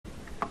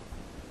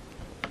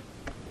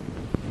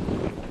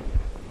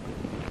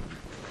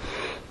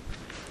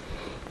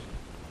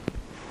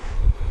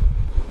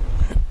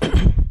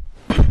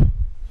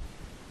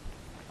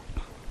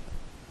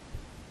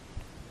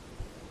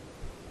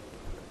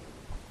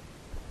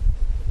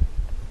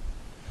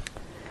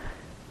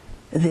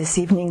This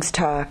evening's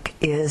talk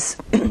is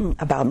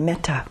about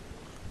metta,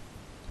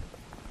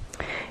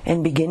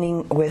 and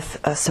beginning with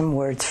some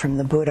words from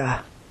the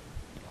Buddha.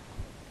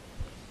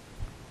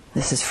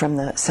 This is from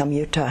the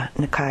Samyutta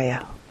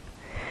Nikaya.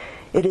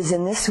 It is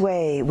in this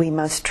way we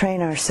must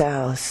train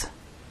ourselves,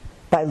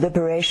 by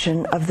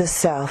liberation of the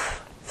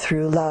self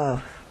through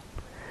love.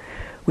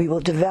 We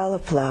will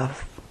develop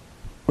love.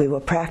 We will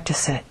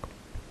practice it.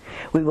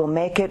 We will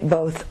make it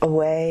both a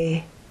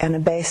way and a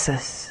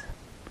basis.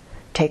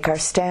 Take our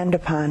stand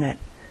upon it,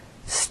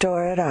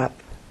 store it up,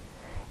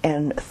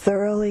 and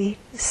thoroughly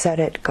set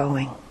it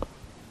going.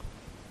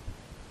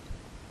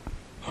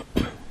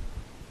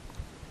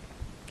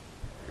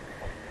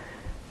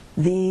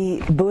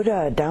 The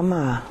Buddha,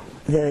 Dhamma,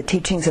 the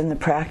teachings and the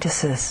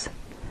practices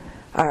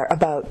are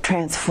about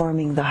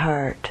transforming the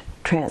heart,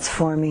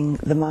 transforming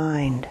the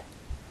mind.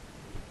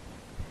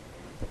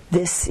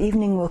 This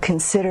evening we'll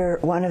consider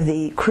one of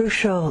the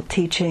crucial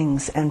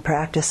teachings and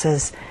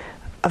practices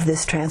of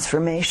this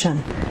transformation,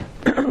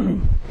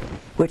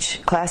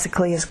 which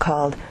classically is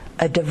called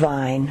a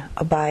divine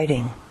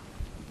abiding.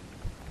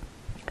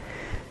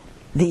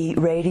 The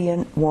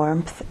radiant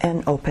warmth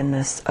and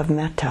openness of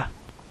metta,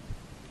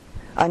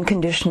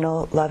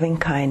 unconditional loving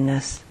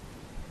kindness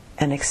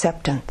and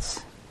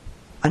acceptance,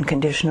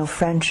 unconditional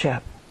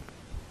friendship,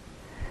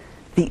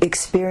 the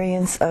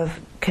experience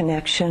of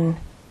connection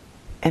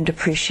and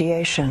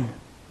appreciation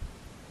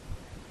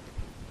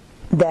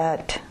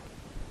that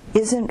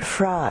isn't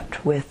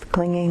fraught with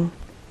clinging,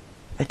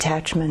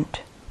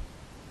 attachment,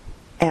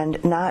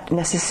 and not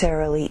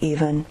necessarily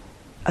even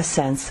a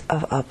sense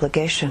of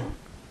obligation.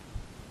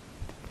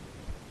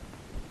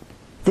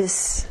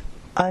 This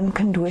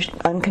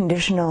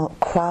unconditional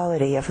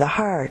quality of the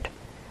heart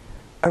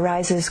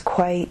arises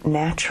quite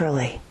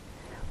naturally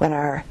when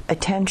our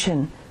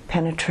attention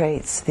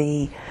penetrates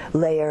the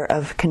layer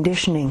of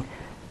conditioning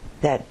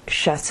that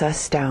shuts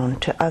us down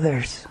to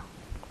others.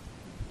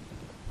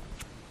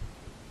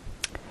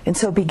 And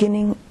so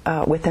beginning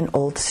with an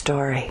old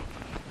story.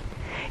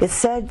 It's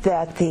said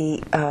that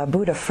the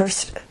Buddha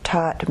first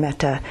taught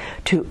metta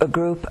to a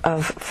group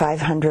of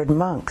 500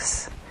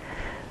 monks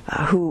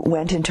who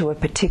went into a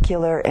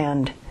particular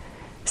and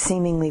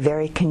seemingly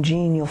very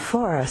congenial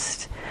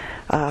forest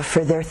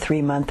for their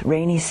 3-month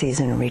rainy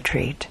season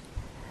retreat.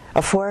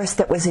 A forest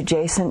that was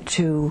adjacent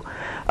to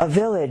a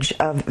village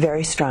of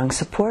very strong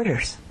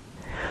supporters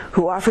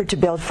who offered to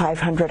build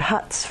 500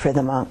 huts for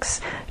the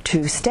monks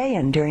to stay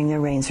in during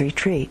their rains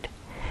retreat,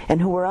 and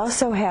who were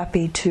also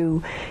happy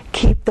to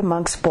keep the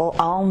monks'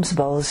 alms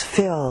bowls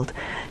filled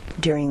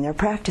during their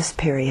practice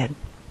period.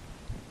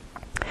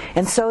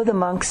 And so the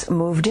monks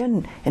moved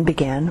in and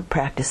began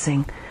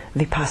practicing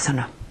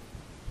vipassana.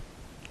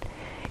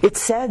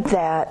 It's said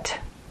that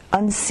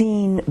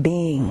unseen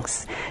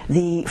beings,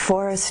 the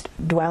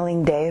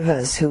forest-dwelling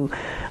devas who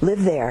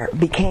lived there,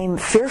 became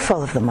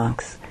fearful of the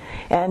monks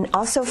and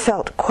also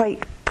felt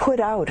quite put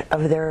out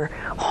of their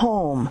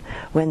home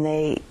when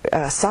they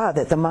saw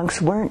that the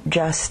monks weren't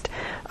just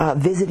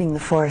visiting the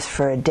forest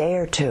for a day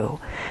or two,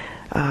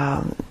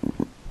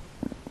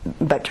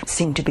 but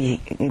seemed to be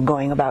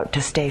going about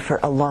to stay for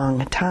a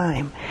long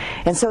time.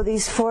 And so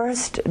these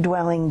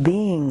forest-dwelling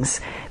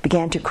beings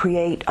began to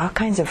create all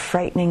kinds of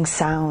frightening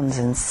sounds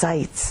and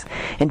sights,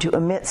 and to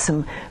emit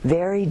some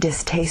very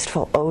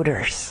distasteful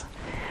odors,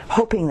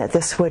 hoping that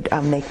this would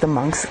make the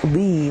monks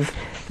leave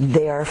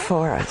their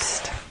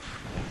forest.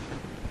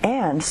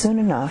 And soon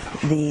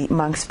enough, the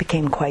monks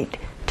became quite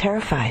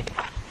terrified,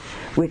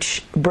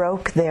 which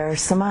broke their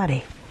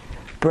samadhi,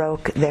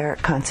 broke their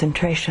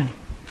concentration.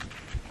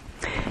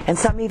 And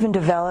some even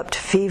developed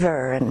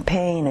fever and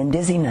pain and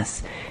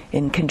dizziness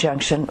in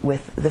conjunction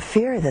with the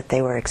fear that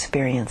they were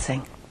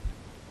experiencing.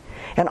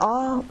 And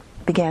all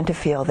began to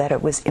feel that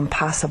it was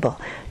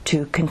impossible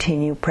to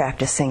continue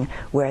practicing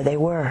where they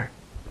were.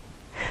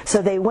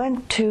 So they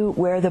went to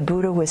where the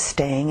Buddha was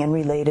staying and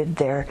related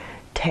their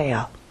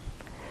tale,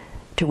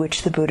 to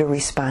which the Buddha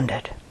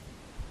responded,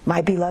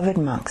 "My beloved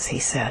monks," he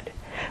said,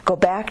 "go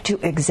back to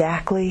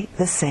exactly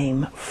the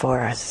same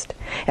forest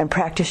and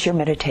practice your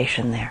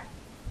meditation there."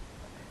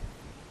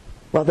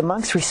 Well, the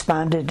monks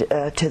responded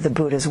to the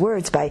Buddha's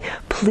words by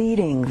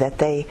pleading that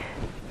they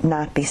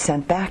not be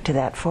sent back to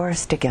that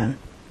forest again,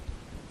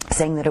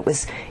 saying that it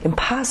was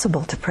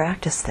impossible to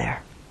practice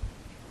there.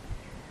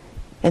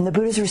 And the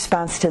Buddha's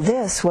response to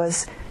this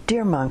was,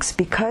 "Dear monks,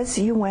 because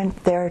you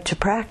went there to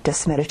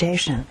practice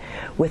meditation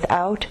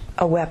without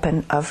a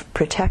weapon of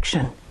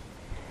protection,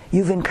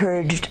 you've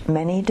encouraged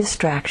many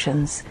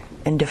distractions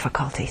and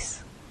difficulties.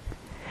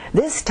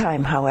 This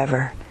time,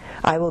 however,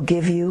 I will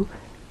give you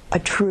a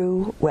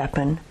true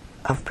weapon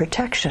of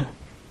protection."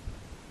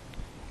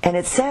 And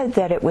it said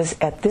that it was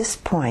at this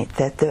point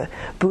that the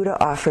Buddha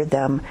offered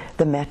them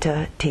the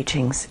metta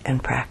teachings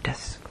and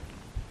practice.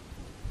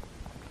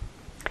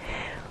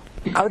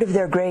 Out of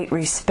their great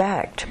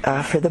respect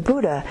for the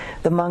Buddha,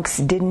 the monks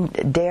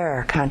didn't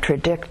dare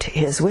contradict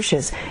his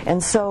wishes,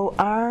 and so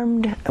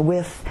armed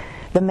with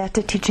the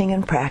metta teaching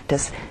and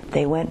practice,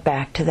 they went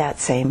back to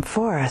that same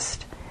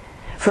forest,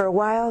 for a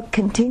while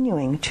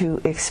continuing to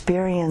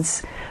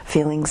experience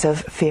feelings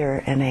of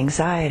fear and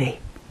anxiety,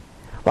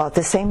 while at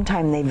the same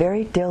time they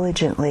very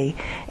diligently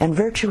and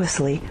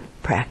virtuously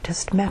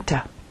practiced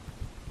metta.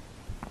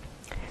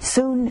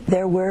 Soon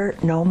there were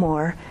no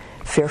more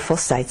fearful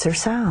sights or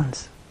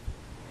sounds.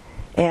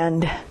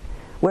 And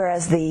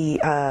whereas the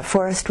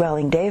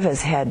forest-dwelling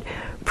devas had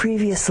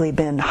previously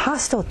been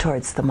hostile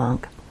towards the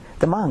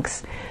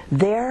monks,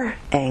 their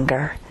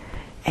anger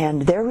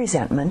and their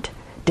resentment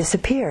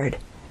disappeared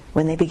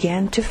when they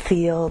began to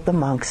feel the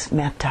monks'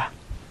 metta.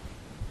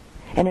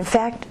 And in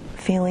fact,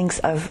 feelings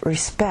of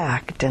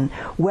respect and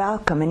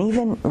welcome and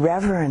even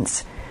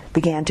reverence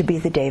began to be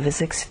the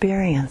devas'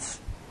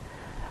 experience,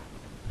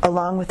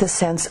 along with a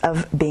sense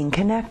of being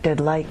connected,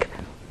 like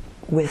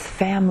with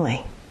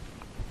family.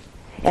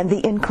 And the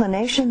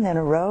inclination then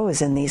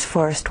arose in these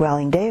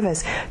forest-dwelling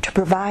devas to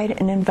provide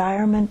an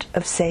environment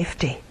of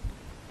safety,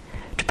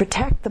 to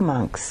protect the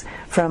monks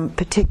from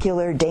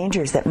particular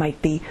dangers that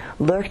might be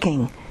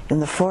lurking in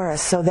the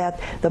forest, so that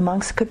the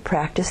monks could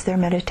practice their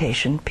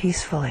meditation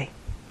peacefully.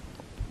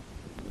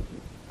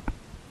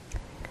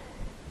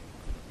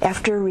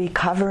 After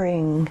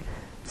recovering,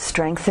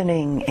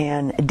 strengthening,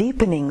 and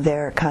deepening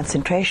their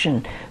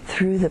concentration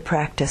through the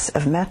practice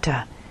of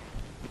metta,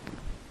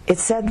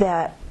 it's said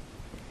that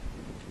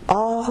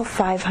all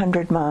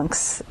 500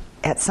 monks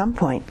at some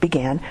point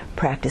began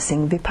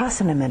practicing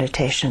vipassana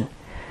meditation,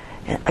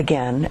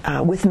 again,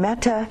 with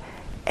metta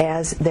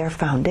as their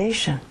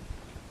foundation.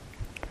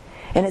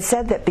 And it's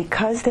said that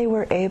because they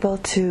were able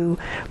to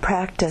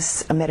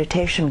practice a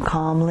meditation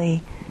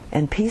calmly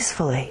and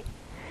peacefully,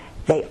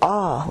 they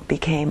all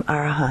became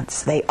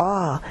arahants. They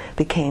all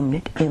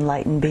became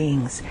enlightened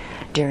beings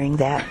during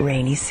that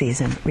rainy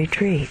season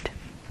retreat.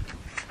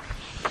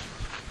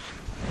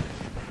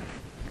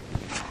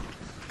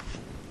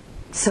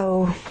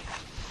 So,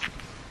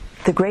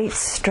 the great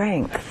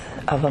strength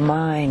of a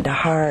mind, a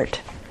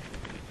heart,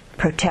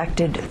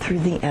 protected through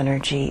the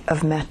energy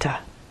of metta.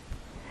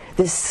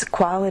 This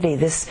quality,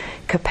 this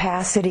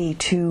capacity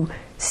to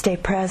stay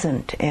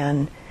present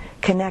and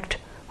connect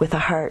with a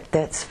heart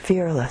that's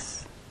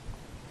fearless,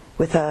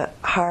 with a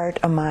heart,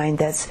 a mind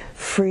that's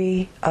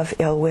free of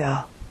ill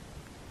will.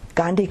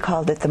 Gandhi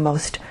called it the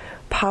most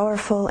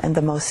powerful and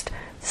the most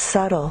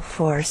subtle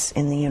force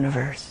in the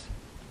universe.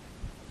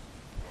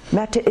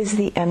 Metta is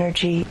the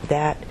energy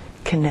that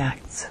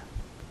connects.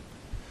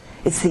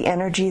 It's the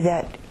energy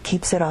that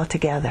keeps it all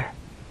together.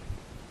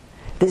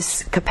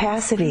 This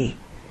capacity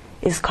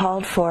is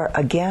called for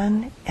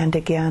again and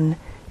again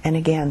and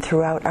again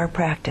throughout our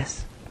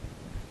practice,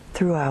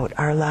 throughout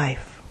our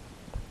life.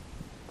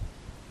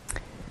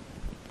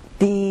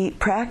 The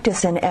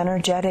practice and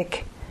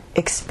energetic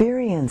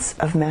experience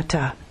of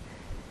metta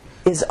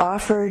is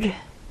offered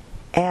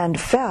and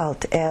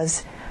felt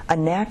as a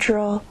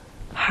natural,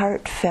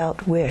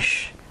 heartfelt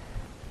wish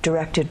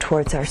directed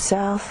towards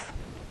ourself,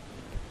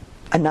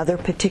 another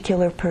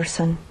particular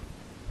person,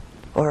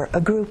 or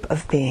a group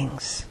of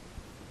beings,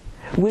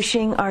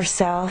 wishing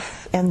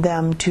ourself and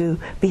them to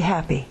be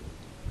happy,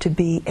 to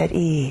be at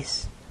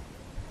ease,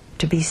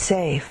 to be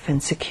safe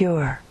and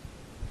secure,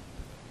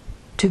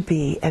 to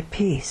be at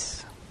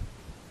peace.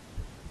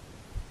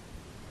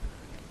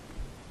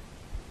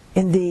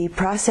 In the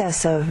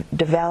process of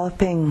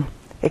developing,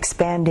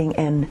 expanding,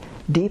 and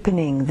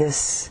deepening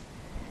this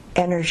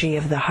energy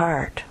of the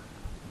heart,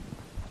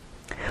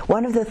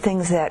 one of the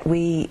things that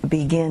we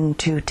begin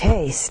to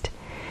taste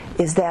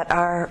is that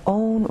our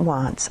own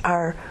wants,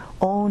 our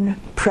own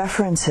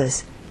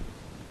preferences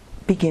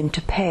begin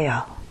to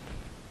pale.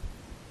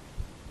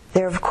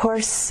 They're, of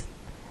course,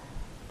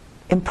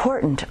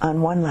 important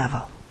on one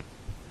level.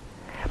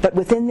 But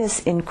within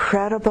this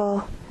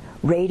incredible,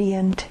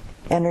 radiant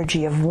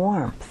energy of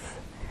warmth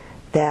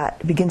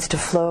that begins to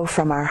flow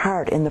from our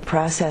heart in the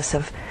process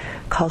of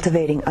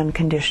cultivating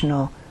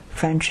unconditional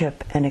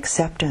friendship and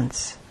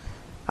acceptance,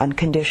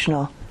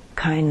 unconditional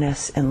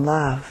kindness and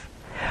love,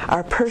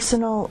 our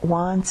personal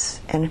wants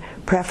and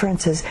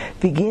preferences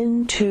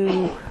begin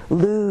to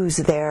lose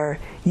their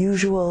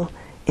usual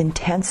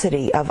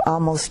intensity of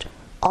almost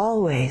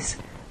always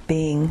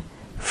being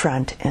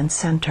front and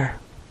center.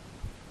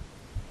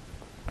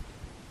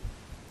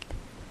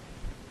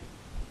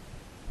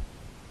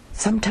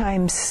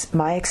 Sometimes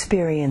my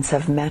experience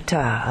of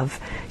metta, of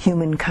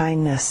human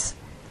kindness,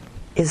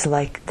 is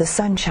like the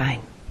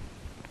sunshine.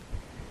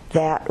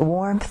 That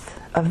warmth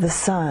of the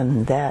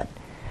sun that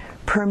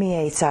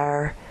permeates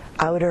our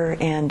outer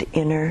and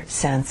inner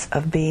sense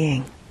of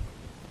being.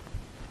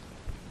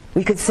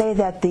 We could say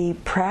that the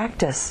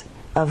practice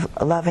of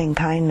loving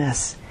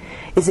kindness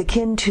is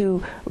akin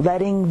to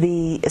letting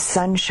the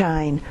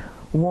sunshine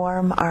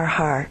warm our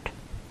heart,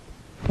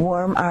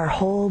 warm our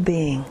whole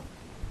being,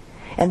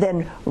 and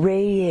then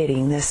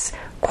radiating this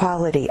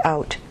quality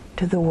out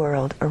to the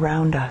world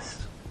around us.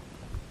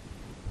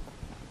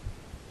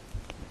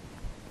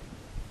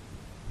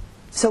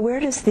 So where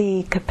does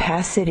the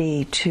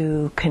capacity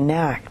to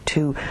connect,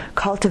 to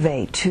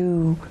cultivate,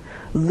 to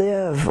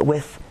live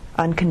with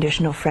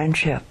unconditional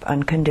friendship,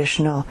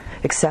 unconditional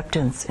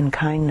acceptance and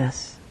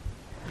kindness,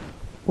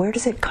 where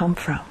does it come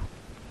from?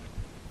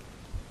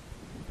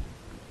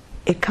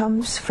 It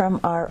comes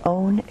from our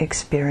own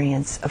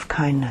experience of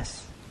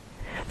kindness,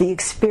 the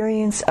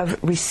experience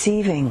of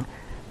receiving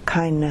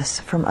kindness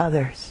from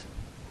others.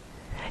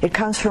 It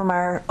comes from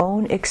our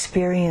own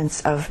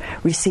experience of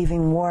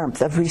receiving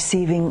warmth, of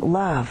receiving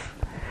love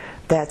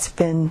that's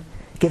been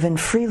given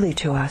freely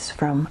to us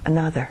from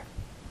another.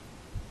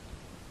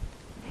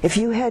 If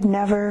you had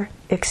never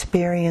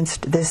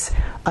experienced this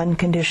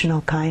unconditional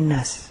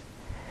kindness,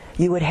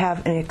 you would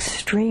have an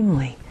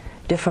extremely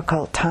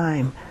difficult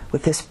time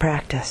with this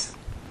practice.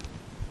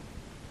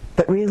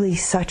 But really,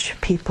 such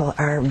people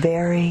are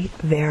very,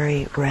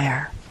 very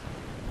rare.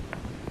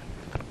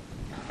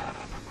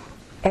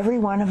 Every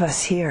one of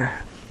us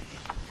here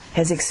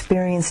has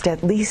experienced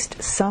at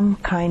least some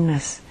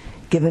kindness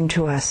given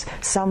to us,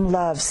 some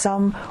love,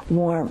 some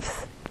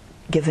warmth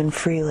given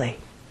freely.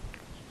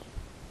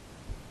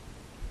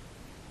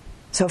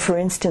 So for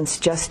instance,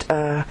 just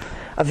a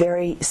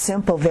very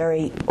simple,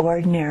 very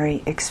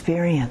ordinary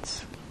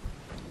experience.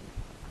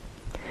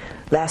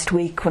 Last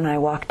week when I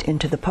walked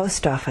into the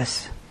post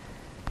office,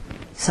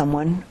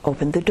 someone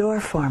opened the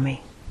door for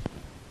me.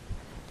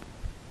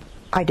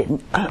 I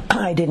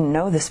didn't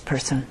know this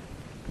person.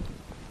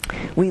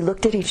 We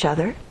looked at each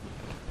other,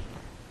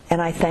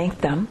 and I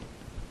thanked them,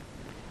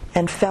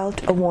 and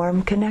felt a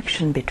warm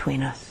connection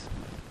between us.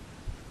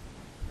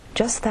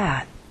 Just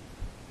that.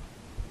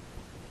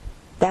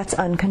 That's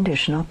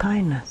unconditional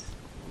kindness.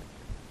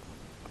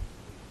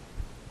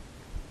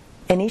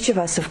 And each of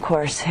us, of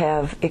course,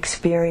 have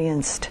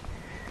experienced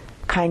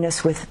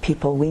kindness with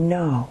people we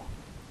know,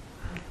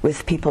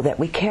 with people that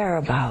we care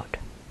about.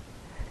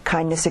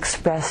 Kindness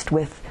expressed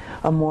with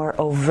a more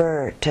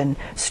overt and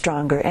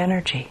stronger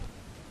energy.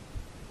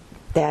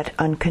 That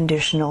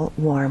unconditional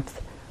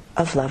warmth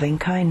of loving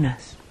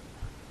kindness.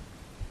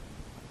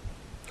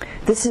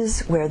 This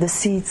is where the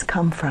seeds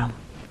come from.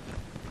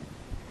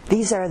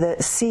 These are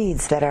the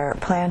seeds that are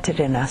planted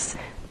in us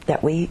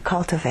that we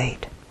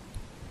cultivate.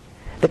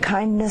 The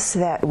kindness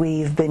that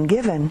we've been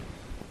given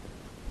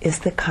is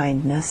the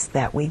kindness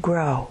that we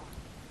grow,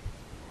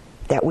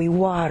 that we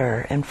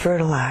water and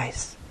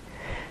fertilize,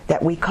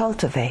 that we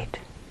cultivate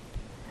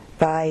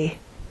by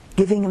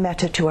giving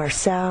metta to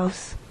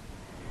ourselves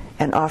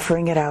and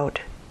offering it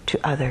out to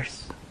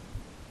others.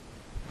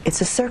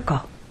 It's a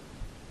circle.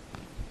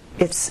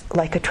 It's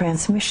like a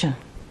transmission.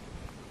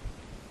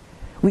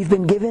 We've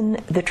been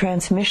given the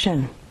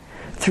transmission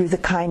through the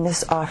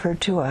kindness offered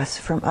to us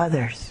from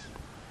others.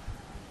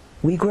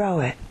 We grow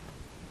it,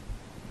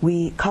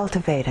 we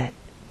cultivate it,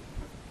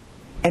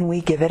 and we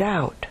give it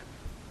out,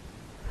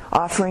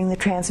 offering the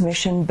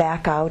transmission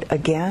back out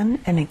again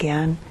and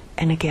again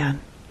and again.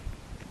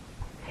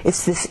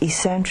 It's this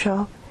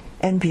essential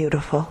and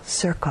beautiful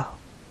circle.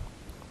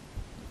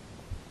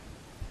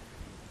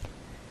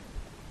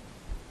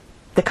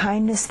 The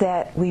kindness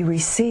that we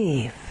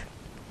receive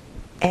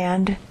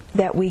and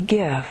that we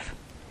give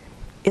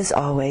is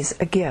always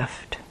a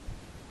gift.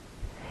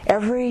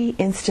 Every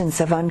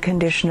instance of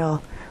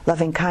unconditional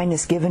loving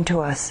kindness given to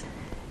us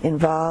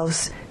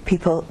involves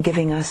people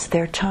giving us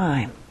their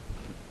time,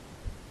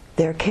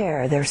 their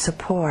care, their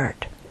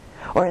support,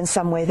 or in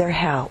some way their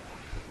help.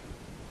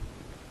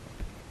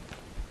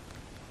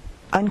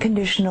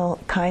 Unconditional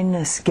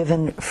kindness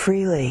given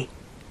freely,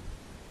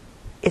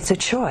 it's a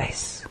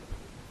choice,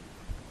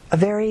 a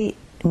very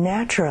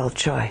natural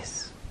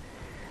choice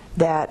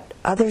that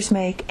others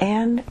make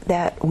and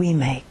that we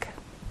make.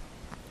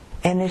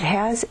 And it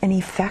has an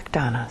effect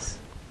on us.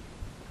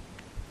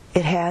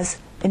 It has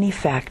an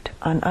effect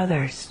on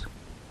others.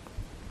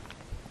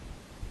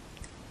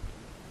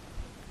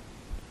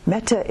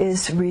 Metta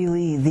is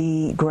really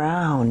the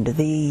ground,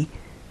 the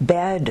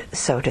bed,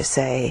 so to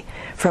say,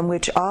 from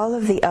which all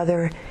of the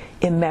other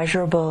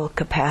immeasurable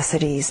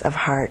capacities of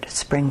heart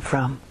spring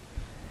from.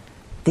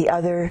 The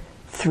other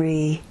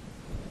three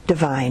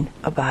divine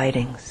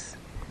abidings: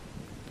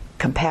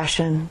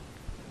 compassion,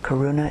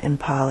 karuna in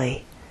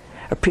Pali,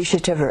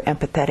 appreciative or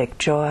empathetic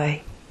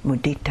joy,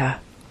 mudita,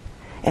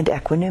 and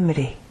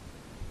equanimity,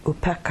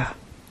 upekkha.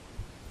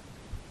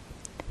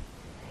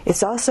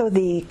 It's also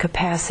the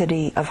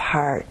capacity of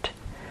heart,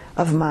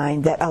 of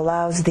mind, that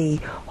allows the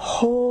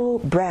whole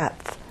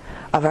breadth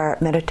of our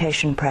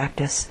meditation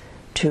practice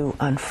to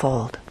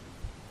unfold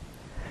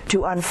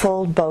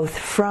both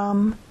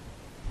from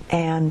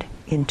and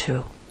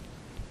into.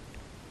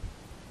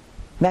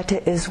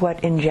 Metta is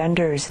what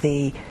engenders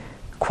the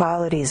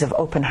qualities of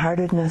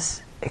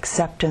open-heartedness,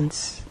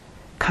 acceptance,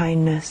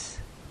 kindness,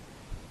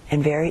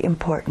 and very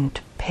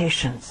important,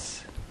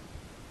 patience.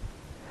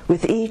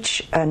 With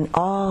each and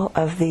all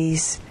of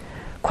these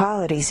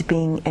qualities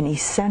being an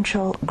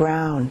essential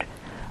ground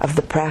of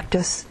the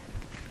practice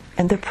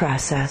and the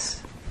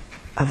process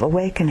of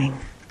awakening.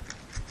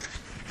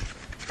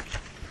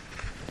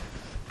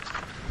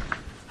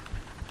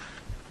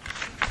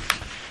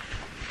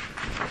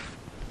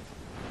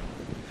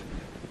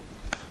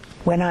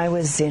 When I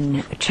was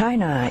in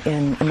China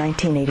in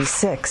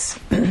 1986,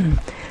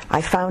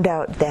 I found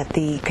out that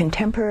the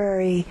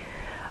contemporary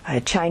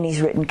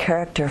Chinese written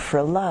character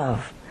for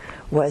love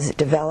was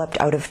developed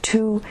out of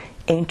two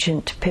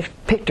ancient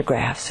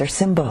pictographs or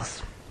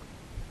symbols.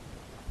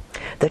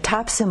 The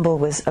top symbol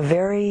was a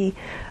very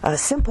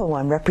simple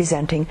one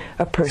representing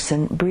a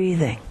person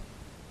breathing,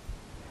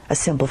 a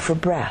symbol for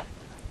breath.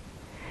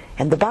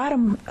 And the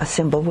bottom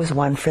symbol was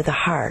one for the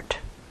heart.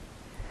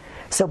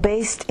 So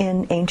based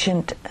in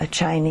ancient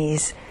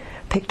Chinese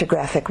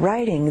pictographic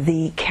writing,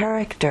 the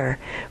character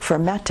for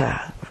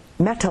metta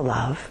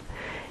love,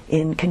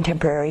 in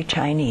contemporary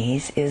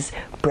Chinese is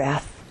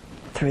breath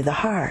through the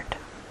heart.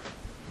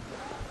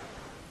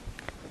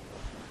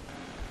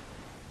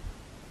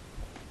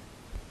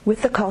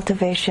 With the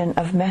cultivation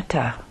of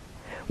metta,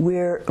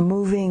 we're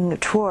moving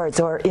towards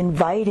or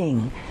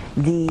inviting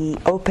the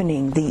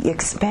opening, the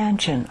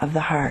expansion of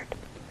the heart,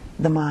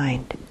 the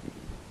mind.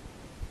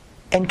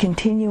 And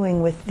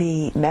continuing with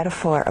the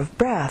metaphor of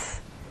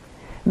breath,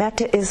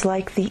 metta is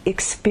like the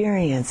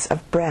experience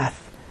of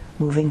breath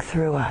moving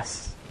through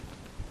us.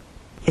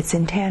 It's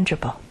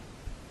intangible,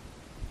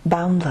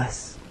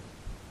 boundless,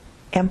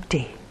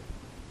 empty.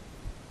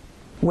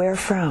 Where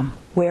from?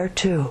 Where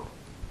to?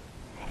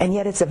 And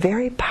yet it's a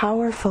very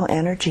powerful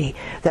energy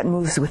that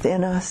moves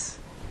within us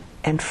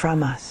and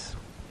from us.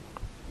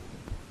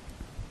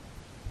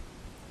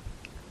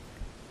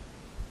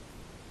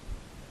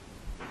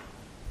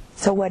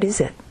 So what is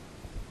it?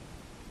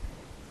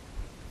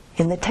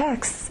 In the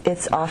texts,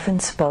 it's often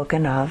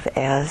spoken of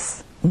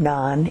as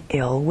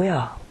non-ill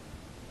will.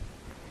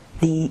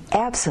 The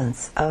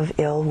absence of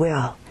ill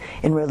will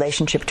in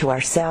relationship to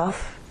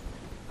ourself,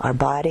 our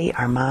body,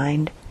 our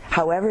mind,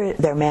 however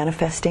they're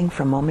manifesting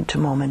from moment to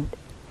moment,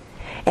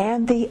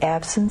 and the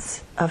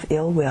absence of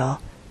ill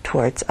will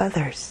towards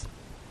others.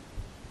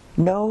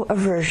 No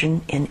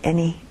aversion in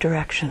any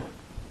direction.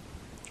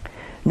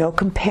 No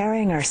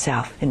comparing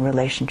ourselves in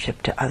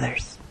relationship to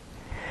others.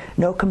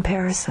 No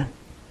comparison.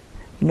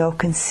 No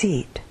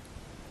conceit.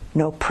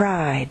 No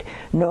pride.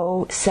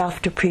 No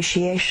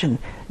self-depreciation.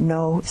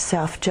 No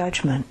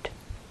self-judgment.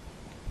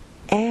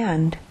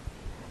 And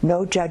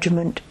no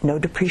judgment, no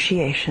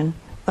depreciation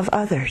of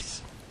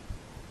others.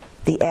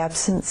 The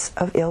absence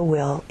of ill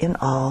will in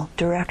all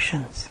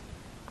directions.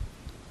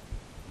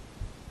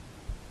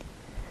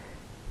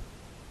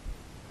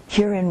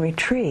 Here in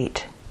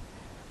retreat,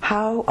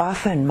 how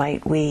often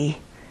might we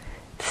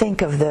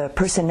think of the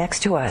person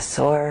next to us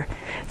or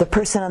the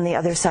person on the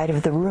other side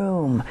of the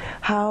room?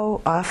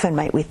 How often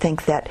might we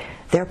think that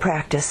their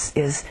practice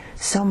is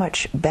so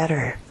much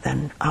better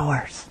than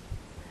ours?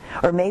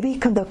 Or maybe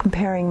the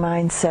comparing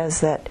mind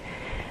says that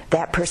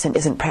that person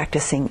isn't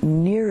practicing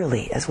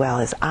nearly as well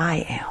as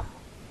I am.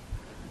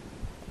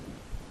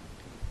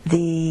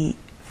 The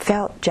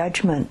felt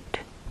judgment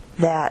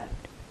that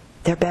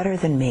they're better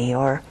than me,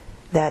 or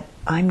that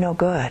I'm no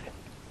good,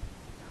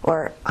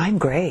 or I'm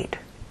great,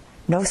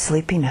 no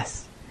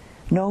sleepiness,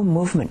 no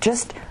movement.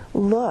 Just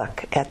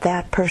look at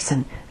that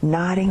person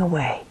nodding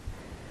away,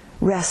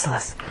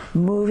 restless,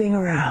 moving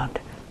around,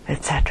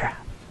 etc.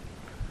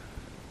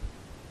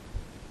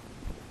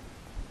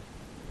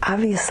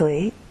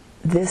 Obviously,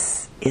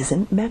 this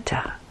isn't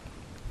metta.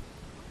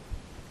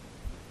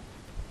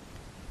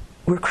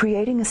 We're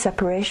creating a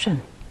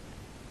separation,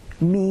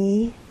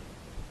 me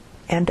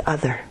and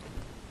other.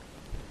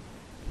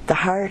 The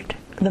heart,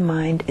 the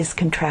mind is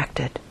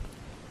contracted,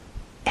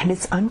 and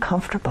it's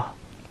uncomfortable.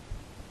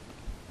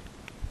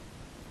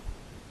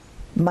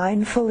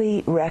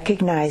 Mindfully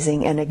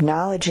recognizing and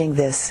acknowledging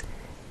this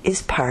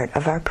is part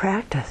of our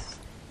practice.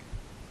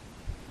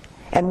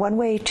 And one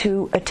way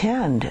to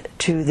attend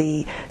to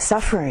the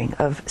suffering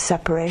of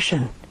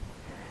separation,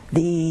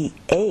 the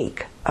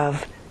ache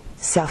of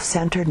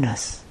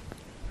self-centeredness,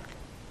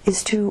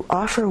 is to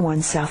offer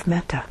oneself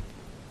metta.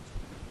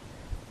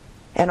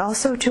 And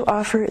also to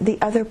offer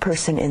the other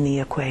person in the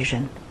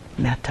equation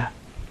metta.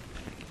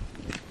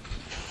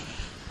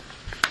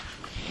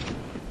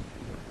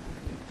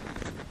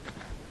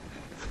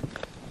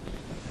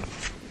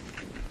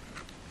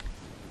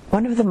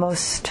 One of the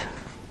most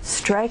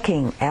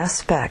striking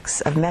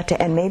aspects of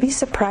metta, and maybe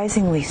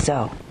surprisingly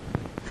so,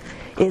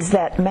 is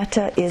that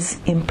metta is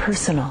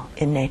impersonal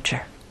in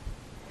nature.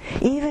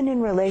 Even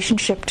in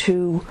relationship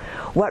to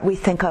what we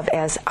think of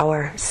as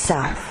our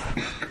self,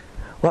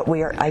 what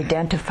we are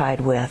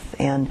identified with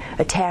and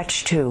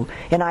attached to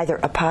in either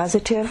a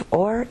positive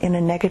or in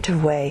a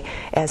negative way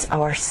as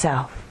our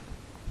self.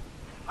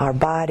 Our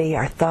body,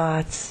 our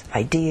thoughts,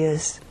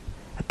 ideas,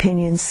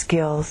 opinions,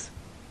 skills,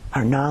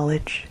 our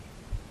knowledge.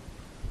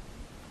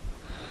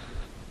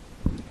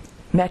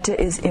 Metta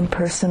is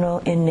impersonal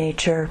in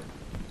nature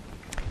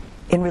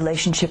in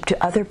relationship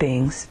to other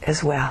beings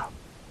as well.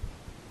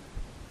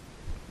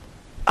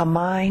 A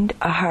mind,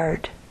 a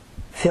heart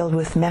filled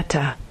with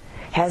metta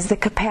has the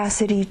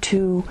capacity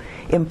to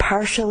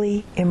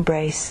impartially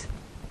embrace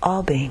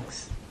all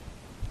beings,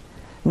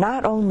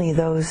 not only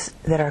those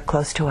that are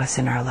close to us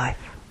in our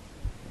life,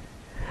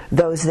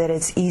 those that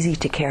it's easy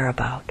to care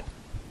about,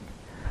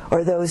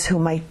 or those who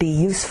might be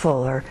useful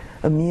or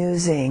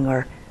amusing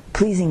or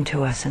pleasing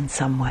to us in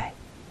some way.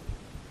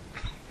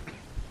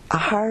 A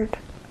heart,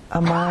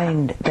 a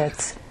mind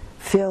that's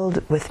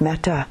filled with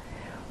metta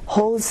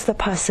holds the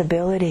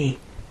possibility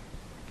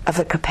of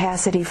a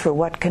capacity for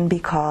what can be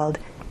called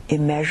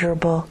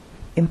immeasurable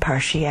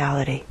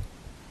impartiality.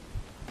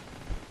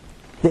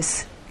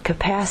 This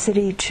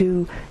capacity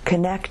to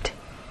connect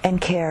and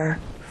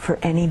care for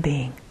any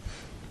being,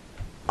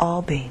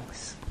 all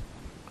beings.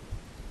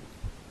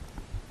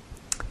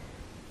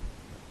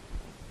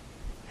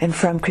 And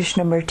from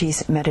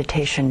Krishnamurti's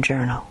meditation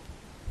journal.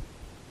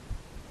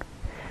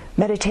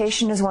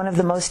 Meditation is one of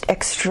the most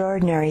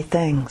extraordinary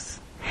things.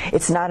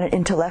 It's not an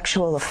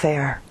intellectual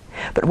affair,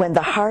 but when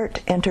the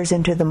heart enters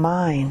into the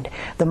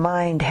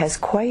mind has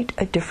quite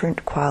a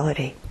different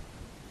quality.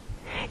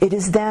 It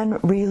is then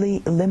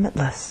really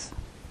limitless.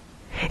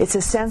 It's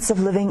a sense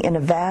of living in a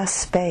vast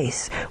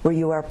space where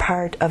you are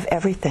part of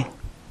everything.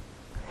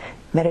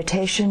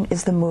 Meditation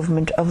is the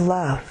movement of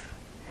love.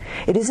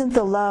 It isn't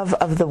the love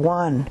of the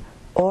one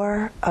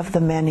or of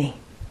the many.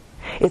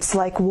 It's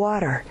like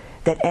water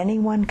that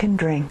anyone can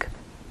drink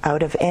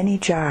out of any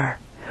jar,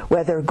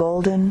 whether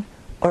golden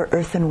or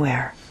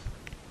earthenware.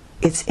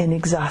 It's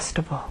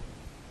inexhaustible.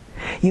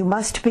 You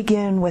must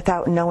begin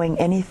without knowing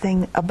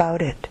anything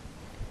about it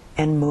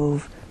and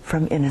move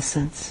from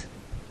innocence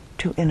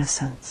to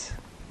innocence.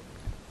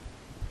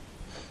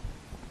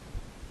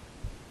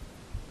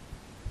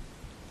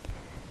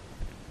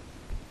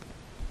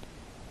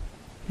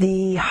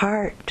 The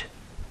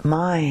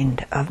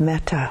heart-mind of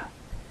metta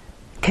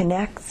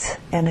connects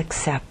and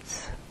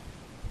accepts.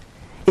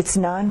 It's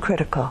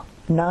non-critical,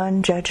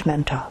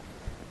 non-judgmental.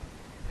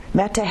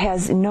 Metta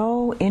has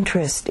no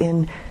interest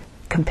in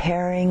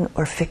comparing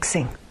or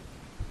fixing.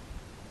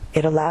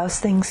 It allows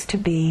things to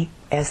be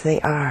as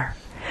they are,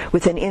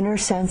 with an inner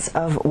sense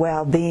of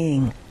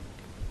well-being,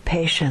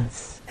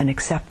 patience, and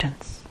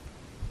acceptance.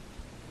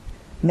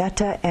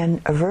 Metta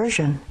and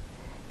aversion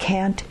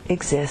can't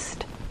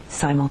exist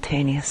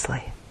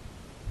simultaneously.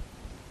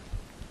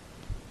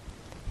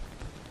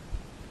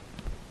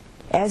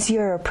 As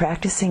you're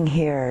practicing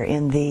here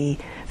in the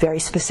very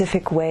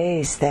specific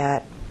ways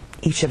that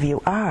each of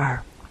you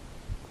are,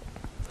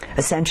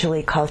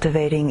 essentially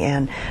cultivating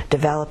and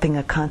developing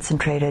a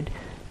concentrated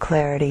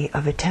clarity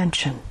of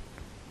attention,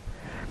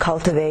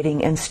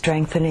 cultivating and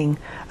strengthening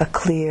a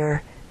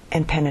clear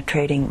and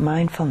penetrating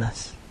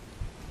mindfulness.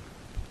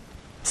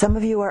 Some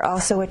of you are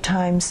also at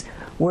times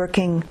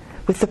working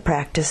with the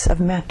practice of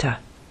metta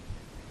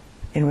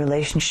in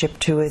relationship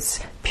to its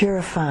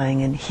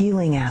purifying and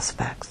healing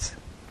aspects.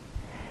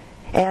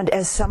 And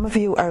as some of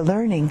you are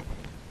learning,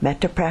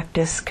 metta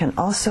practice can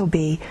also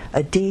be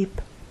a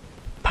deep,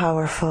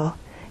 powerful,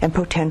 and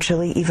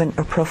potentially even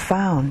a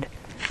profound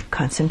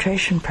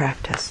concentration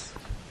practice.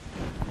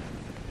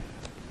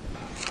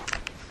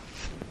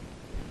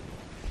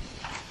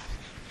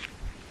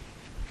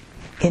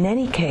 In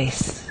any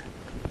case,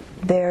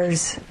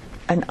 there's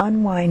an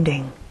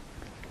unwinding,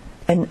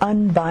 an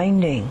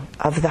unbinding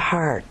of the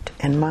heart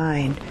and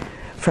mind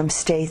from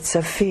states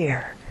of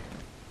fear,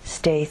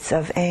 states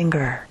of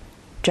anger,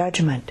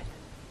 judgment,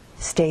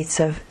 states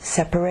of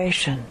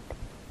separation,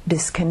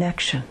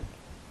 disconnection.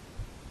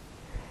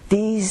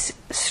 These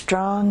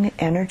strong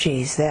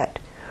energies that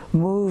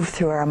move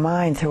through our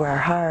mind, through our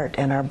heart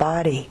and our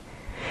body,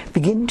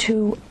 begin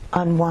to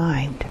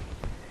unwind,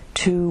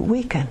 to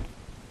weaken,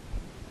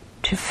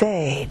 to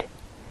fade,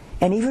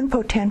 and even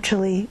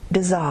potentially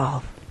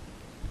dissolve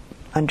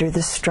under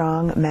the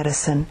strong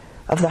medicine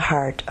of the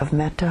heart of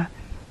metta,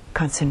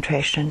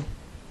 concentration,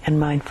 and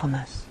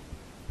mindfulness.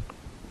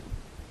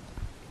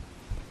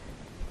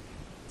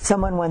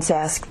 Someone once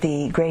asked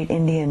the great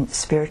Indian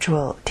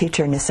spiritual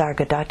teacher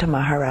Nisargadatta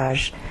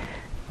Maharaj,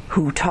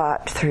 who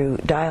taught through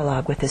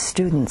dialogue with his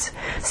students,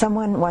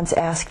 someone once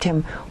asked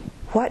him,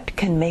 "What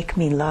can make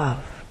me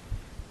love?"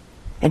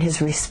 And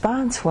his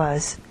response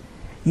was,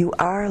 "You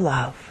are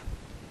love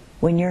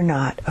when you're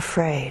not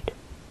afraid.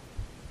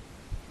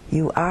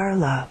 You are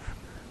love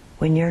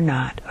when you're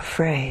not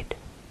afraid."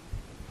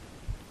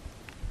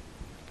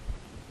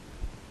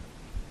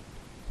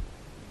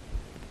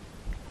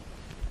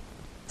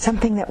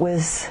 Something that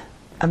was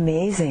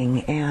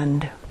amazing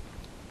and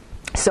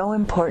so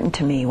important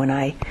to me when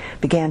I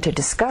began to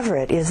discover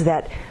it is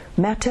that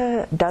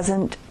metta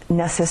doesn't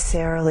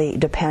necessarily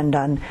depend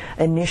on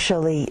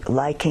initially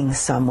liking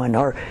someone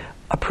or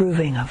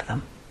approving of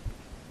them.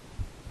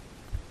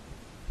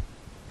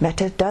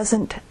 Metta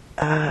doesn't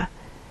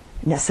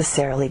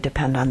necessarily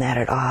depend on that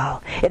at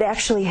all. It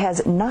actually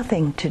has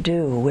nothing to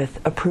do with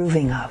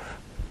approving of.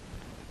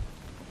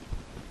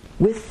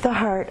 With the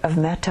heart of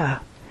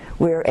metta,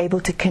 we're able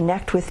to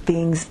connect with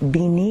beings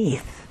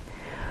beneath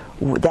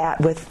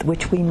that with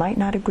which we might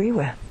not agree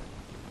with,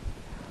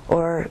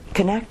 or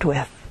connect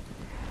with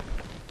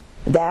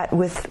that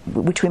with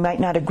which we might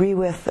not agree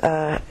with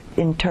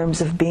in terms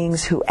of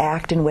beings who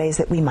act in ways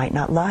that we might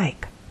not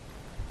like,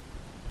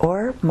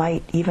 or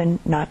might even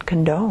not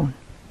condone.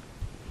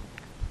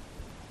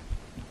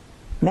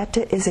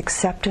 Metta is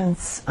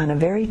acceptance on a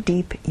very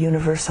deep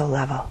universal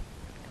level,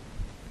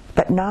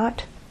 but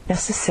not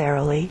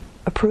necessarily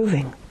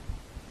approving.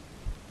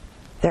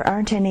 There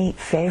aren't any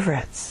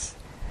favorites,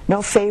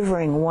 no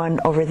favoring one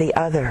over the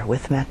other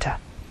with metta.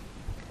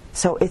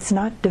 So it's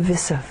not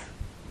divisive.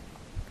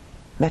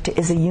 Metta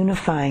is a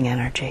unifying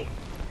energy.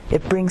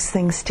 It brings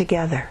things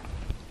together.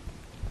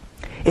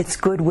 It's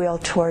goodwill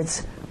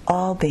towards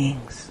all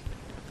beings,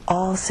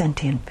 all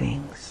sentient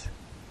beings.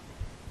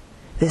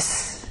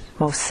 This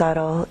most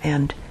subtle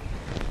and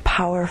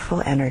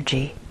powerful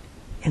energy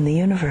in the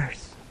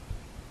universe.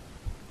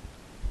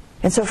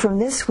 And so from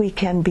this we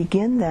can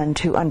begin then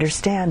to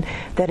understand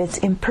that it's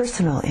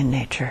impersonal in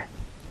nature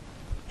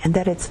and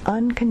that it's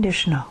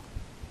unconditional.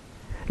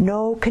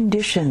 No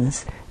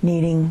conditions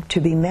needing to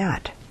be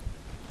met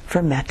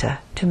for metta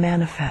to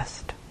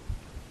manifest.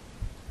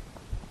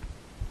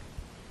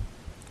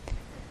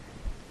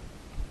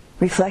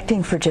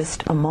 Reflecting for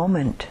just a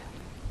moment,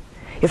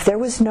 if there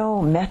was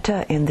no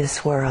metta in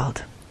this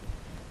world,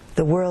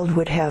 the world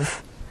would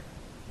have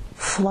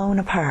flown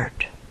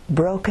apart,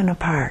 broken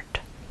apart,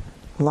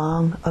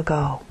 long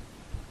ago.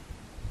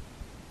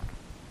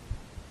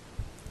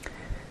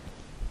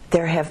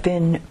 There have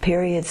been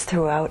periods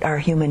throughout our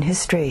human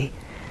history,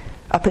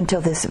 up until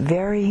this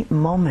very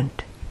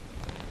moment,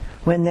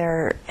 when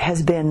there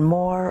has been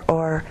more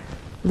or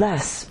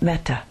less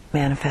metta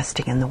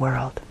manifesting in the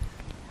world.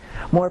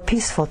 More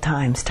peaceful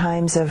times,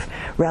 times of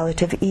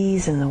relative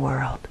ease in the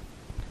world.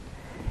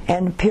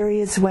 And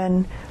periods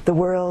when the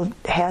world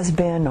has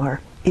been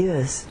or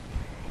is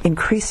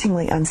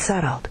increasingly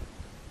unsettled,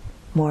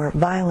 more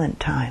violent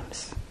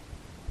times.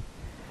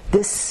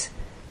 This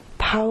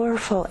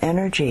powerful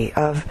energy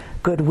of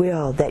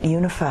goodwill that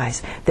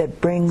unifies,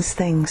 that brings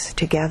things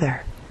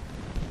together,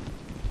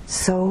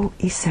 so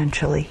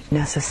essentially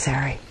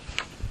necessary.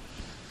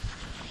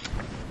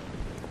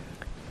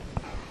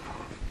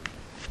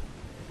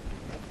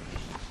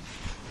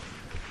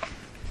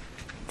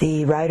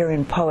 The writer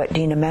and poet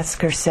Dina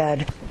Metzger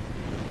said,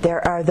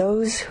 "There are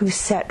those who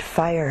set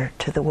fire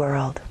to the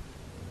world.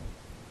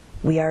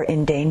 We are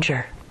in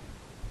danger.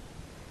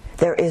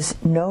 There is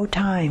no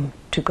time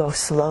to go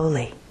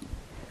slowly.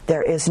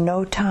 There is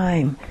no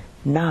time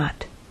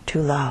not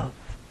to love."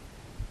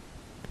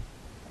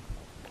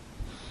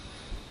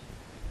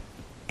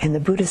 And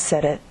the Buddha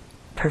said it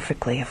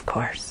perfectly, of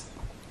course.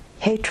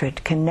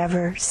 Hatred can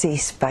never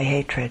cease by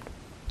hatred.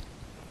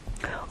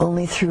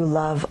 Only through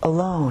love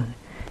alone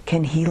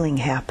can healing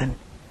happen.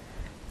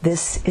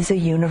 This is a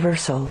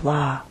universal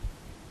law.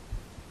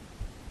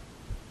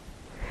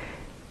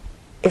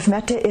 If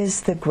metta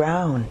is the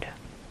ground,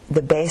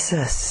 the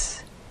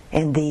basis,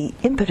 and the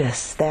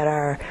impetus that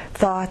our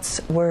thoughts,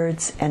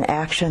 words, and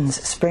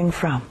actions spring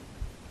from,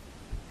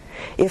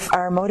 if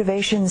our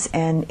motivations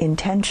and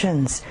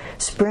intentions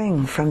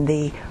spring from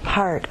the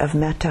heart of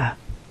metta,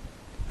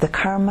 the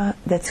karma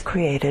that's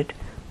created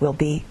will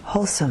be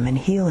wholesome and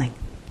healing,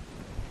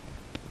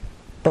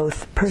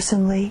 both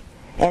personally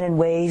and in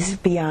ways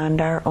beyond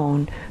our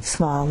own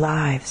small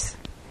lives,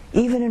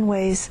 even in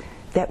ways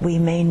that we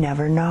may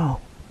never know.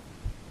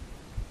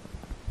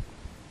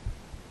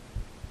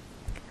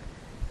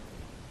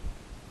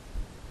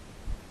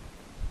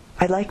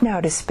 I'd like now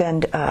to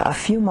spend a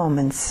few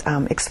moments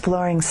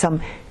exploring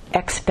some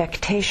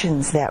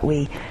expectations that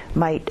we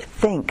might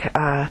think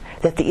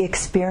that the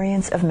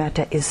experience of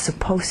metta is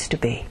supposed to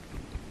be.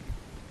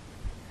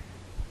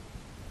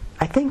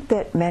 I think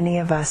that many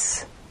of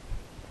us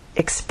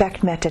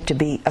expect metta to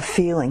be a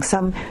feeling,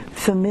 some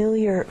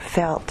familiar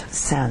felt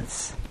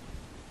sense.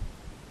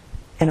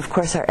 And of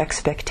course our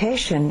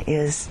expectation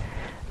is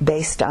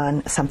based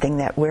on something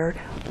that we're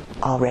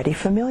already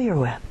familiar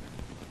with.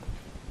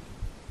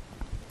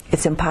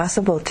 It's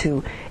impossible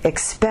to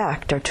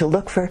expect or to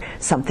look for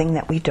something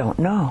that we don't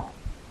know,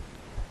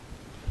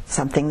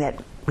 something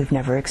that we've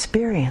never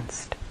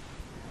experienced,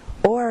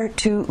 or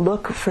to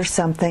look for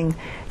something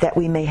that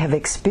we may have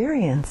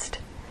experienced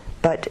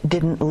but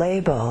didn't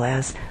label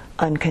as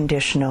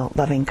unconditional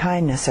loving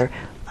kindness or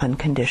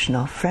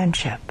unconditional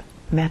friendship,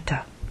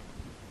 metta.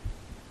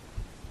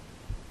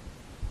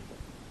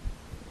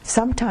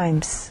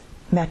 Sometimes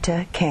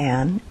metta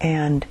can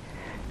and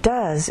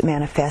does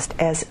manifest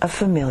as a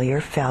familiar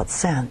felt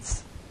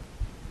sense.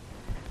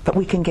 But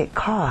we can get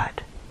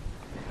caught.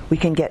 We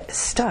can get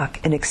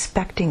stuck in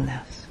expecting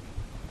this.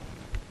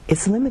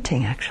 It's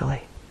limiting,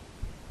 actually.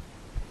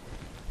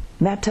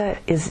 Metta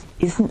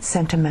isn't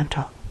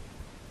sentimental.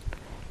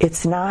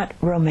 It's not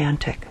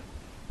romantic.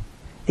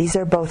 These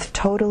are both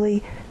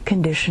totally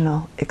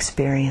conditional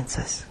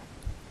experiences.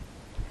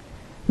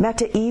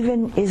 Metta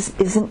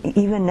isn't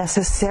even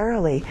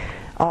necessarily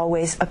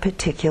always a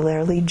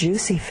particularly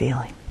juicy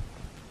feeling.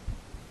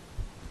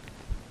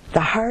 The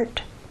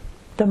heart,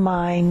 the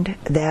mind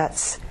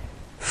that's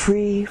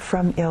free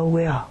from ill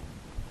will,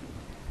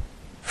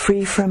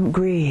 free from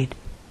greed,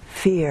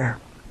 fear,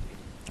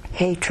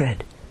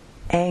 hatred,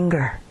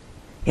 anger,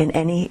 in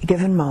any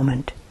given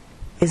moment,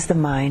 is the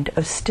mind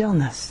of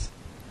stillness,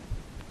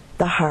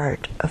 the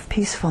heart of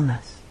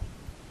peacefulness.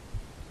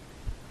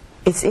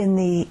 It's in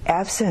the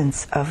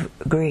absence of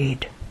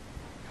greed,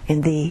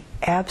 in the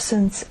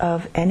absence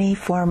of any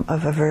form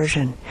of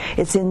aversion.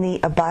 It's in the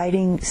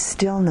abiding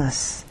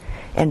stillness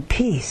and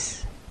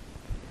peace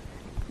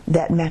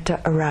that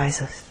metta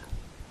arises.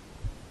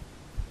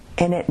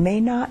 And it may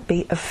not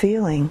be a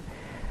feeling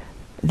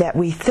that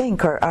we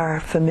think or are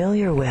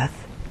familiar with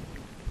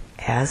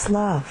as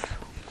love.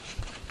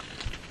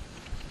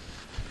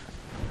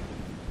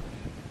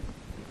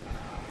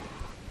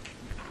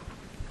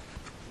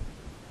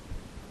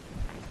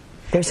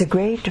 There's a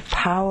great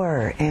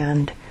power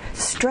and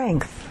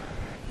strength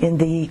in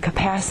the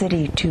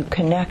capacity to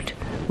connect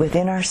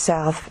within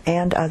ourselves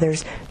and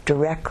others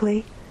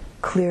directly,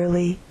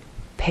 clearly,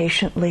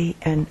 patiently,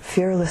 and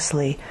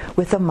fearlessly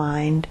with a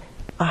mind,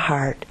 a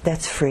heart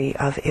that's free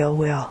of ill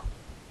will.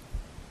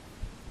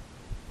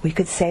 We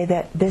could say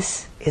that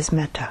this is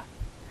Metta,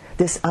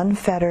 this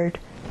unfettered,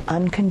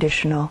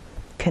 unconditional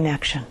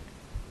connection.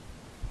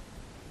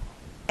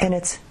 And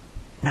it's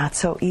not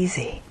so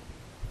easy.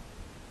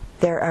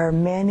 There are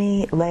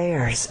many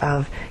layers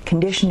of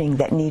conditioning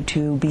that need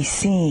to be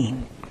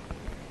seen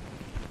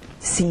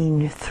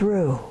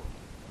through,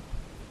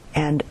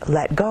 and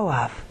let go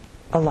of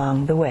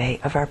along the way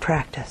of our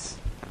practice.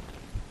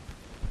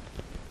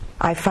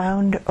 I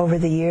found over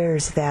the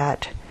years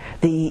that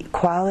the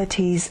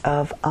qualities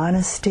of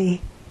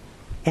honesty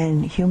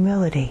and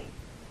humility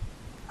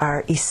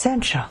are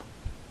essential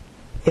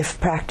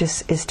if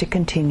practice is to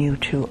continue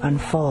to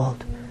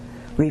unfold,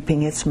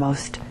 reaping its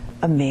most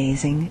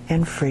amazing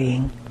and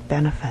freeing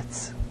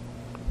benefits.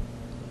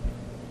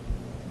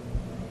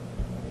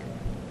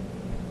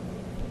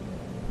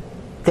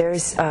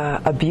 There's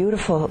a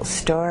beautiful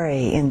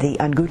story in the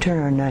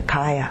Anguttara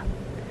Nikaya,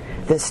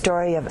 the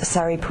story of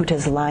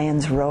Sariputta's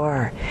lion's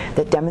roar,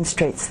 that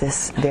demonstrates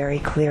this very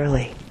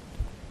clearly.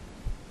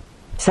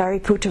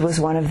 Sariputta was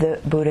one of the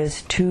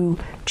Buddha's two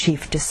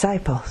chief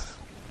disciples,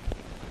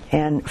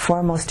 and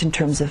foremost in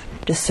terms of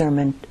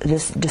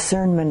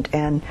discernment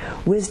and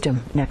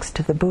wisdom next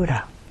to the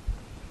Buddha.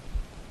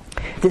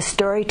 This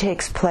story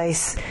takes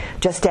place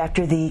just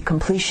after the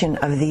completion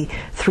of the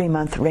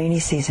 3-month rainy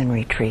season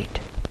retreat,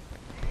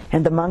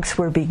 and the monks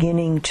were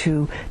beginning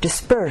to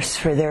disperse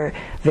for their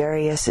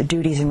various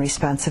duties and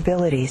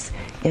responsibilities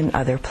in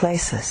other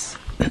places.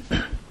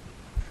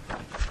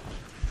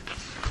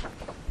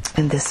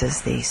 And this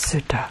is the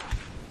sutta.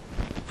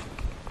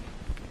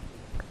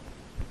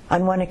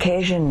 On one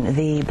occasion,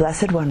 the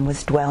Blessed One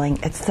was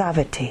dwelling at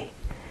Savatthi,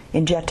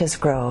 in Jeta's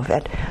grove,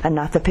 at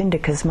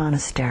Anathapindika's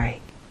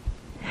monastery.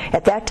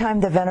 At that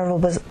time, the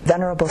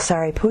Venerable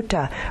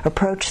Sariputta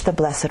approached the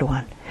Blessed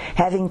One.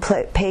 Having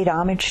paid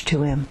homage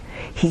to him,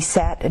 he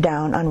sat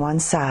down on one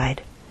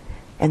side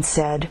and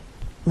said,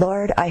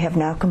 "Lord, I have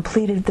now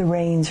completed the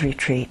rains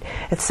retreat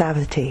at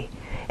Savatthi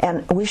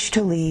and wish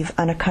to leave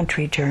on a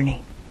country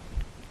journey."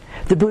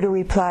 The Buddha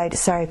replied,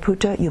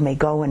 "Sariputta, you may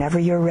go whenever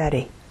you're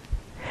ready."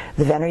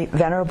 The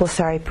Venerable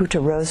Sariputta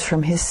rose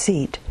from his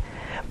seat,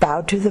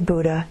 bowed to the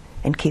Buddha,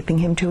 and keeping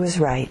him to his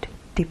right,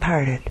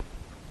 departed.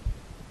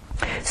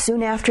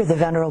 Soon after the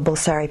Venerable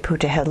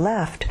Sariputta had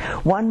left,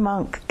 one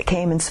monk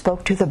came and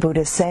spoke to the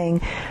Buddha,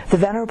 saying, "The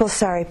Venerable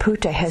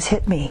Sariputta has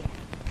hit me,"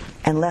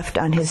 and left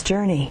on his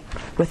journey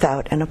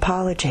without an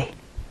apology.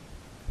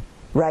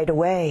 Right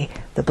away,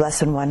 the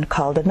Blessed One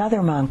called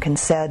another monk and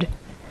said,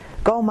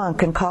 "Go,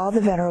 monk, and call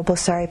the Venerable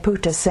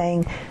Sariputta,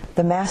 saying,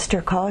 'The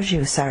Master calls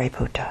you,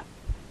 Sariputta.'"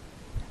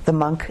 The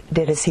monk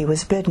did as he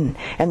was bidden,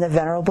 and the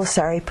Venerable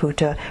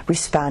Sariputta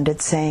responded,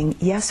 saying,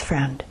 "Yes,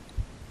 friend."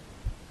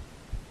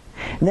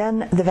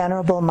 Then the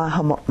Venerable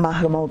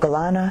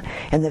Mahamoggallana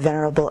and the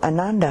Venerable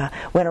Ananda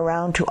went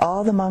around to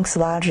all the monks'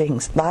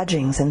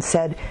 lodgings and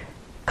said,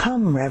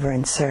 "Come,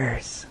 reverend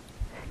sirs,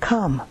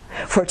 come,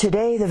 for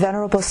today the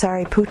Venerable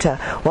Sariputta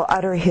will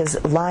utter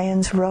his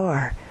lion's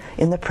roar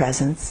in the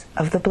presence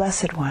of the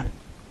Blessed One."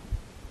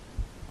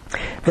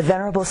 The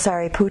Venerable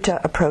Sariputta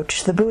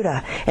approached the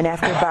Buddha, and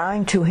after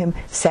bowing to him,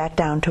 sat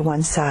down to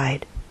one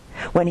side.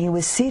 When he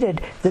was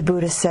seated, the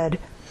Buddha said,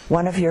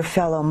 "One of your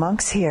fellow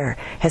monks here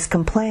has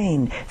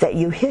complained that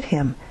you hit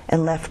him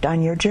and left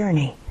on your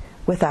journey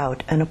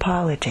without an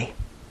apology."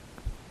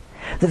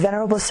 The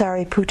Venerable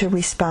Sariputta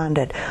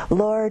responded,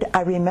 "Lord,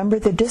 I remember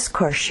the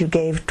discourse you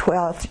gave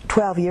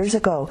 12 years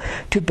ago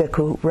to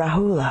Bhikkhu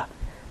Rahula."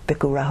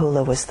 Bhikkhu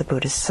Rahula was the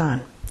Buddha's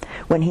son,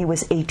 when he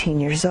was 18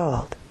 years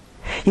old.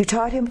 You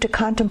taught him to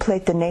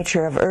contemplate the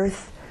nature of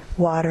earth,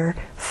 water,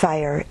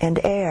 fire, and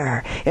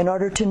air in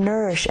order to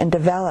nourish and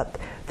develop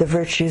the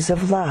virtues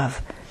of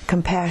love,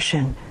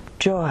 compassion,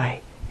 joy,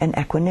 and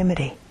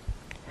equanimity.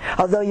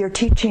 Although your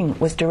teaching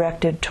was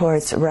directed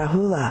towards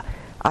Rahula,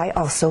 I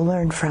also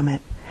learned from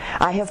it.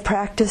 I have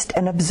practiced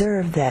and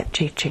observed that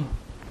teaching.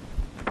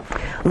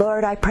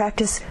 Lord, I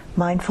practice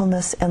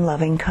mindfulness and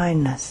loving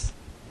kindness.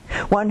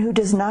 One who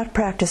does not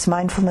practice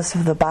mindfulness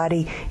of the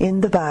body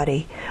in the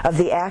body, of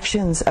the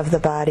actions of the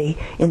body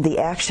in the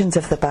actions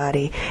of the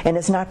body, and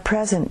is not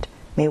present,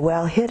 may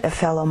well hit a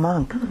fellow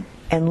monk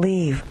and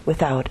leave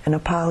without an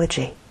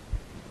apology.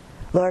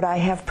 Lord, I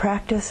have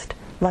practiced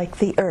like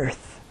the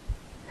earth.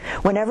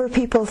 Whether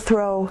people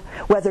throw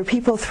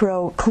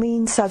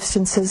clean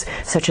substances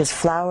such as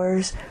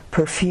flowers,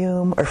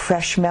 perfume, or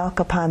fresh milk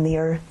upon the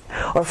earth,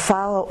 or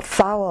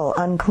foul,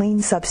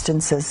 unclean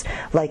substances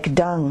like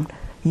dung,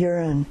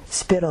 urine,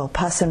 spittle,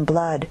 pus, and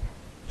blood,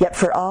 yet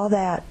for all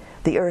that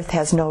the earth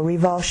has no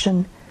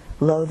revulsion,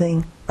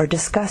 loathing, or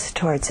disgust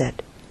towards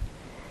it.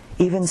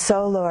 Even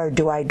so, Lord,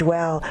 do I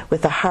dwell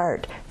with a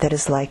heart that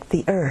is like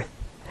the earth,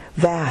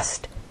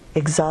 vast,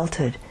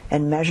 exalted,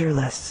 and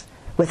measureless,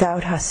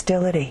 without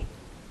hostility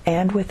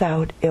and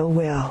without ill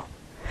will.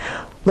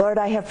 Lord,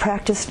 I have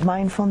practiced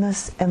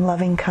mindfulness and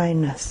loving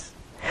kindness.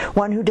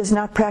 One who does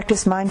not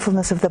practice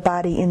mindfulness of the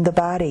body in the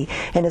body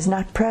and is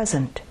not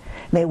present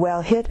may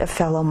well hit a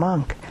fellow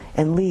monk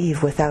and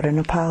leave without an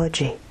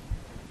apology.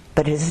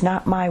 But it is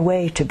not my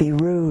way to be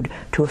rude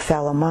to a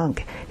fellow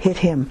monk, hit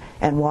him,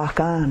 and walk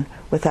on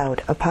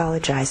without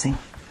apologizing.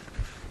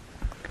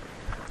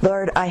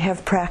 Lord, I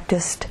have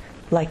practiced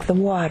like the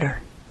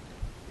water.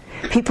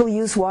 People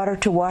use water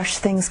to wash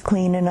things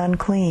clean and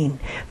unclean,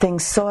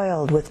 things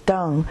soiled with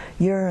dung,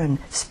 urine,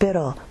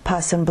 spittle,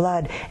 pus, and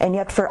blood, and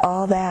yet for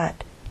all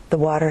that, the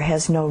water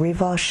has no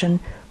revulsion,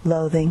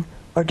 loathing,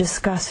 or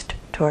disgust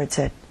towards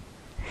it.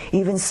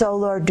 Even so,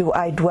 Lord, do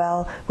I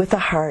dwell with a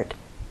heart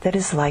that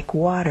is like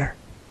water,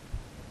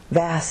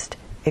 vast,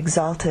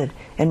 exalted,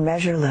 and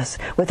measureless,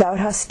 without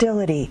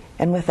hostility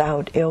and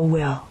without ill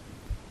will.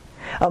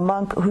 A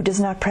monk who does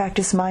not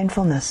practice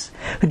mindfulness,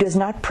 who does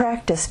not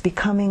practice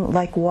becoming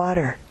like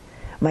water,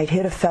 might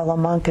hit a fellow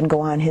monk and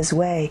go on his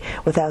way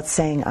without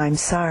saying, "I'm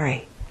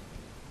sorry.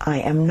 I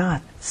am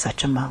not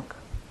such a monk."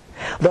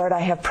 Lord,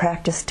 I have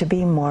practiced to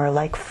be more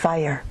like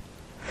fire.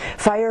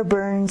 Fire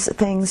burns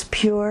things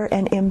pure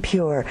and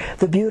impure,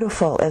 the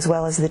beautiful as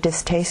well as the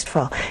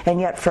distasteful,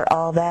 and yet for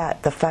all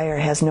that, the fire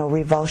has no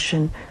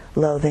revulsion,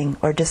 loathing,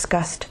 or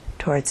disgust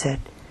towards it.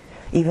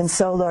 Even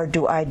so, Lord,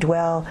 do I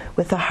dwell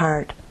with a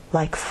heart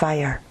like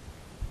fire,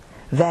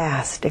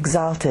 vast,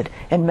 exalted,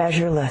 and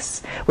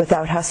measureless,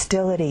 without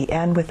hostility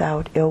and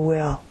without ill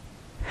will.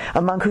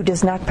 A monk who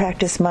does not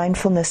practice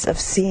mindfulness of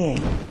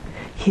seeing,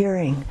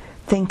 hearing,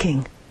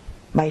 thinking,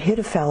 might hit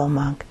a fellow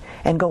monk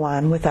and go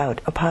on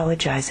without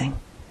apologizing.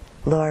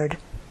 Lord,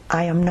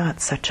 I am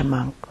not such a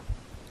monk.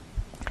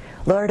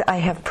 Lord, I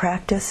have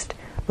practiced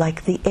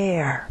like the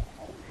air.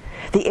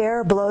 The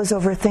air blows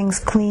over things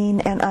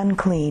clean and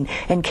unclean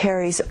and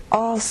carries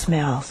all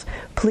smells,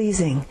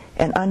 pleasing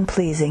and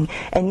unpleasing,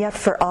 and yet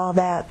for all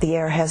that the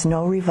air has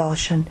no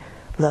revulsion,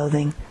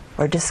 loathing,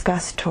 or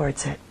disgust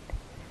towards it.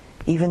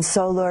 Even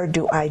so, Lord,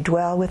 do I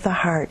dwell with a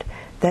heart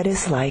that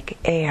is like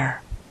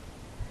air,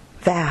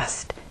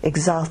 vast,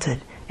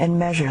 exalted, and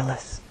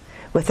measureless,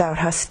 without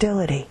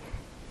hostility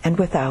and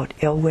without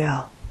ill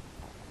will.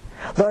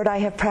 Lord, I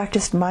have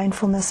practiced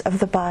mindfulness of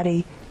the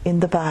body in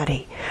the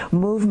body,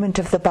 movement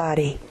of the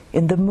body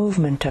in the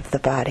movement of the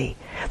body,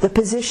 the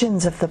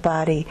positions of the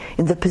body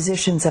in the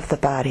positions of the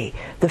body,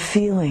 the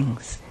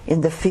feelings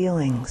in the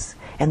feelings,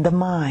 and the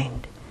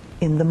mind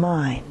in the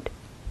mind.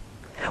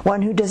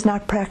 One who does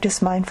not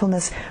practice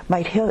mindfulness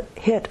might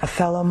hit a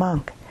fellow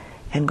monk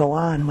and go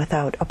on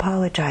without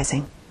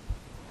apologizing.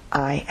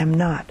 I am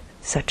not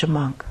such a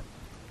monk.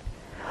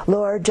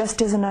 Lord,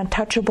 just as an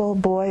untouchable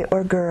boy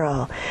or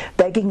girl,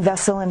 begging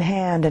vessel in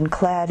hand and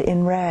clad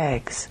in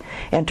rags,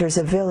 enters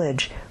a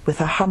village with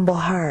a humble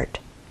heart,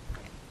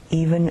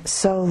 even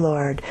so,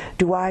 Lord,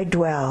 do I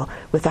dwell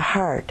with a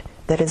heart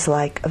that is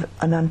like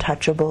an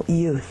untouchable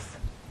youth.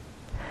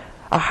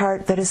 A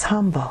heart that is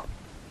humble,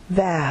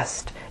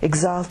 vast,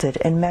 exalted,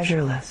 and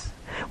measureless,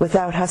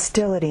 without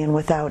hostility and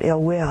without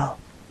ill will.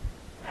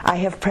 I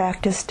have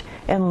practiced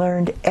and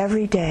learned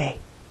every day.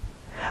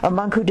 A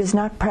monk who does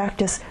not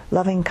practice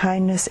loving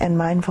kindness and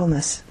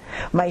mindfulness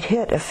might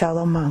hit a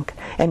fellow monk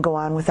and go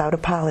on without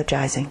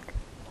apologizing.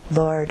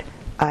 Lord,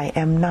 I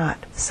am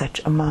not such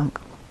a monk.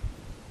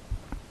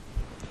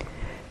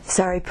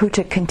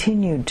 Sariputta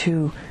continued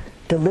to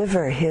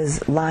deliver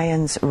his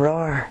lion's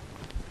roar.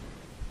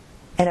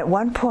 And at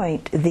one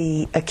point,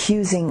 the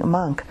accusing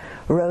monk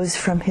rose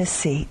from his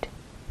seat,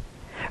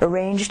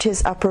 arranged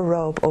his upper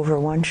robe over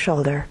one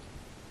shoulder,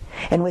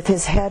 and with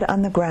his head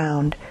on the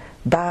ground,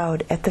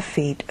 bowed at the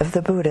feet of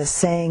the Buddha,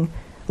 saying,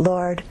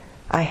 Lord,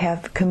 I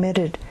have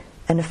committed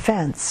an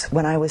offense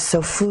when I was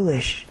so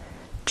foolish,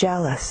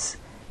 jealous,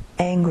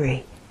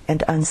 angry,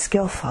 and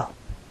unskillful.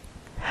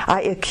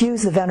 I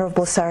accuse the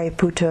Venerable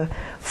Sariputta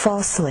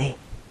falsely,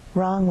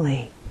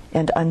 wrongly,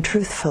 and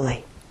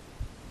untruthfully.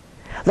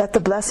 Let the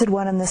Blessed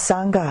One and the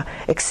Sangha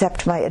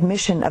accept my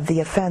admission of the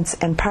offense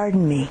and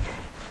pardon me,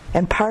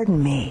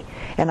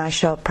 and I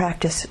shall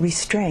practice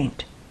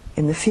restraint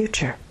in the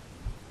future.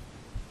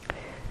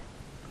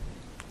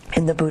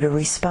 And the Buddha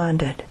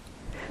responded,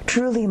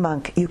 Truly,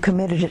 monk, you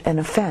committed an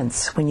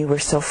offense when you were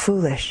so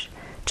foolish,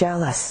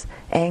 jealous,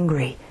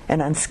 angry,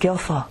 and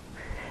unskillful,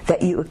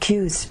 that you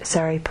accused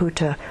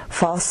Sariputta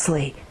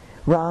falsely,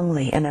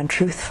 wrongly, and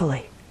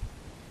untruthfully.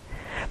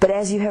 But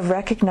as you have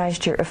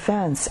recognized your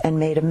offense and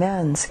made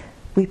amends,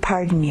 we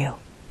pardon you.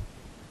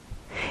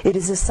 It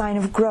is a sign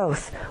of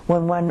growth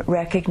when one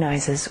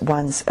recognizes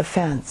one's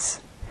offense,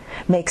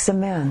 makes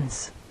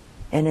amends,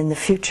 and in the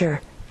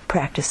future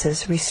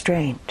practices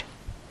restraint.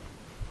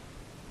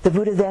 The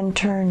Buddha then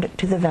turned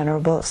to the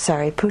Venerable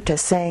Sariputta,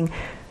 saying,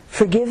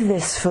 Forgive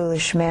this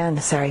foolish man,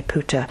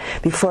 Sariputta,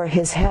 before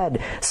his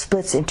head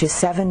splits into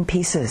 7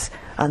 pieces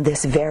on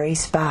this very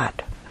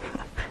spot.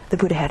 The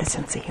Buddha had a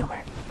sense of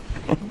humor.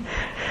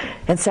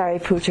 And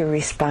Sariputta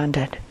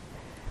responded,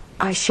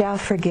 I shall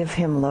forgive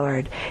him,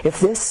 Lord,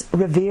 if this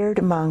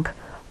revered monk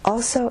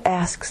also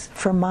asks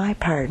for my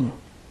pardon,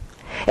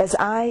 as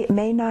I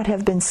may not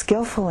have been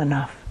skillful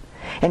enough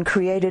and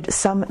created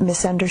some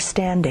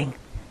misunderstanding.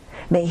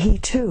 May he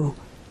too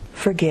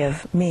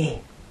forgive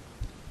me.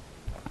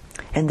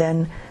 And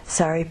then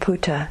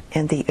Sariputta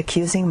and the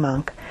accusing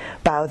monk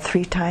bowed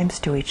 3 times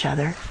to each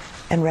other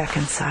and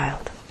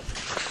reconciled.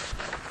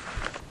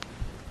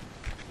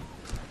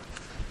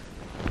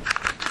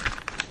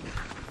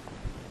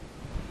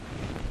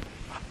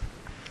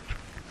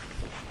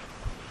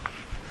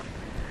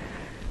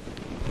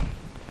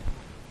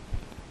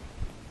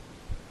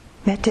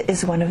 Metta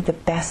is one of the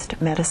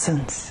best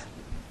medicines,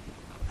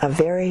 a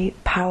very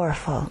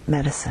powerful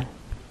medicine.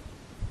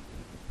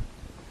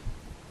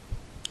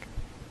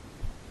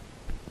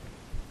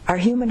 Our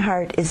human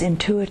heart is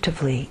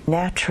intuitively,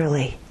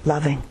 naturally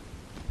loving.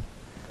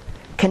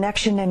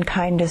 Connection and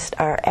kindness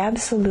are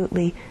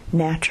absolutely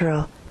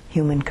natural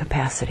human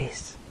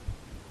capacities.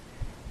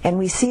 And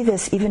we see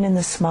this even in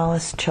the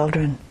smallest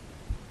children.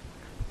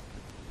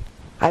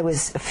 I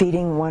was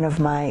feeding one of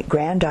my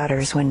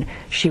granddaughters when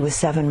she was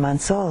 7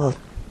 months old,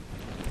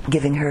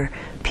 giving her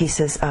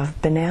pieces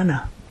of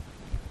banana.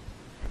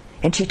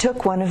 And she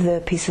took one of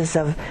the pieces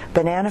of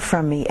banana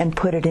from me and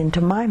put it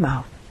into my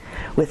mouth,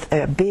 with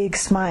a big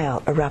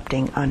smile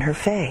erupting on her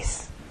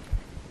face,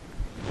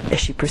 as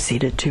she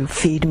proceeded to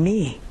feed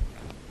me.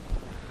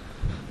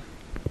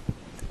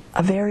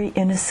 A very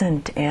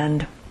innocent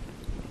and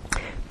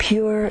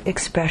pure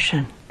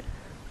expression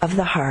of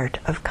the heart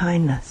of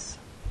kindness.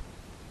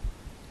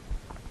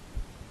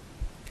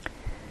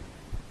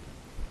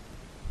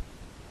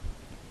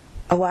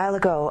 A while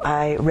ago,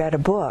 I read a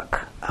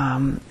book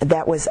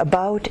that was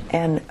about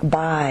and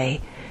by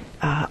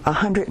a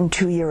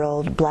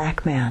 102-year-old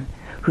black man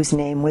whose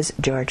name was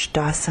George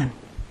Dawson.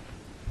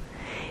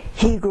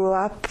 He grew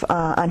up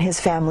on his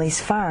family's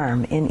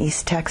farm in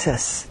East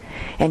Texas,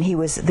 and he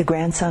was the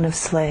grandson of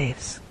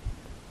slaves.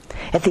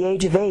 At the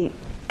age of 8,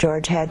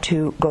 George had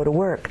to go to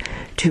work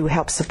to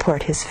help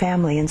support his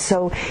family, and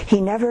so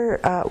he never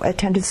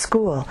attended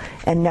school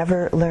and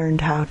never learned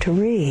how to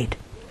read.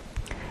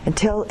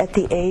 Until at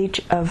the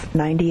age of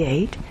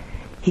 98,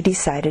 he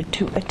decided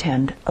to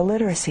attend a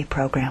literacy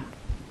program.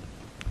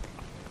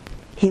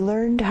 He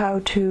learned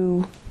how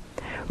to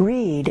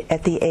read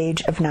at the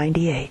age of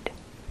 98,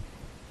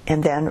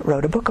 and then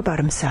wrote a book about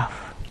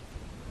himself.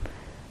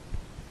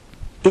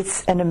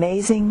 It's an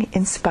amazing,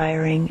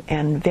 inspiring,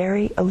 and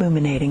very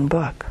illuminating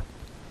book.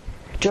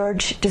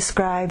 George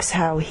describes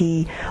how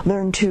he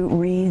learned to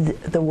read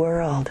the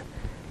world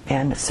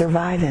and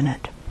survive in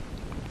it.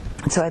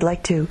 And so I'd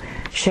like to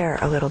share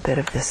a little bit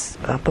of this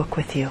book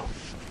with you.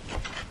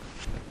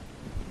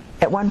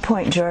 At one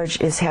point, George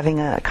is having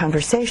a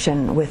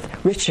conversation with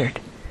Richard.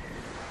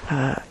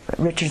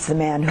 Richard's the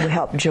man who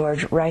helped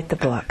George write the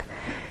book.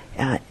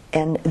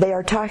 And they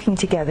are talking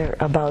together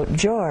about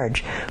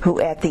George, who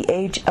at the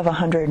age of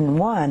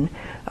 101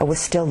 was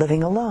still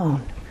living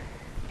alone.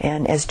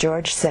 And as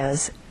George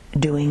says,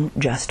 doing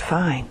just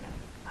fine.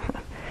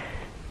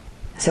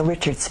 So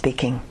Richard's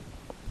speaking.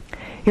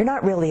 You're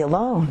not really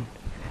alone.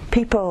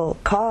 People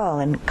call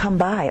and come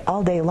by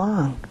all day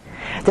long.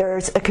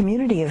 There's a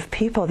community of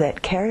people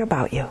that care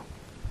about you.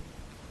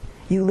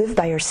 You live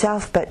by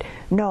yourself, but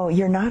no,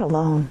 you're not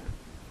alone.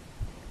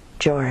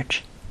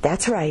 George,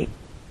 that's right.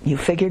 You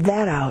figured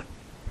that out.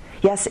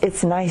 Yes,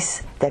 it's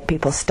nice that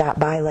people stop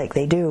by like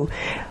they do,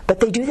 but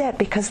they do that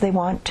because they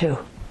want to.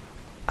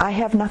 I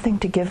have nothing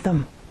to give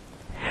them,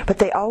 but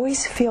they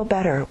always feel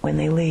better when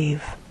they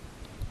leave.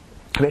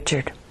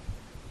 Richard,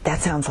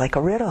 that sounds like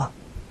a riddle.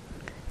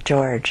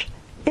 George,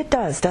 it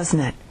does, doesn't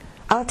it?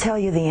 I'll tell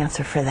you the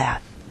answer for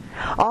that.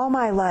 All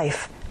my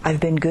life, I've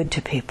been good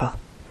to people.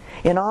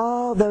 In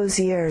all those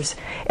years,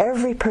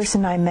 every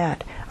person I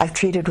met, I've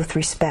treated with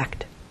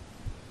respect.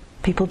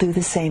 People do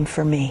the same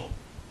for me.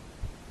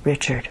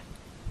 Richard,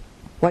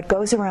 what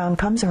goes around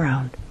comes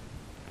around.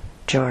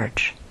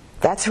 George,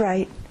 that's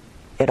right.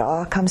 It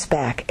all comes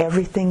back,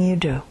 everything you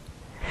do.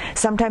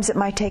 Sometimes it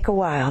might take a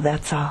while,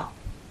 that's all.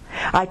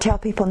 I tell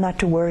people not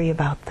to worry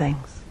about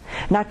things,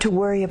 not to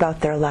worry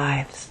about their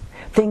lives.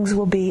 Things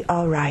will be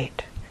all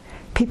right.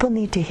 People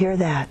need to hear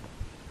that.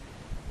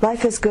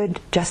 Life is good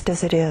just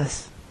as it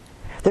is.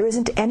 There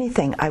isn't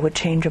anything I would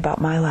change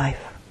about my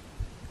life.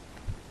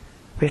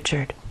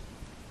 Richard,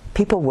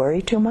 people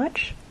worry too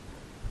much?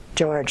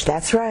 George,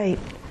 that's right.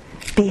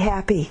 Be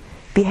happy.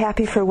 Be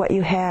happy for what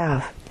you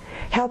have.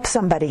 Help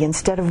somebody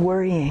instead of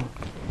worrying.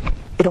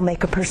 It'll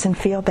make a person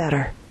feel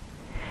better.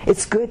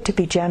 It's good to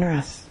be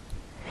generous.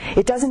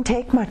 It doesn't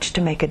take much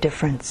to make a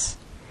difference.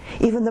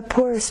 Even the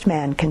poorest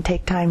man can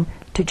take time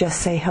to just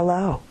say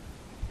hello.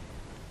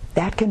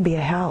 That can be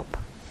a help.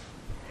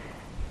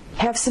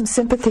 Have some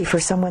sympathy for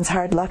someone's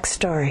hard luck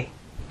story.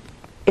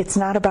 It's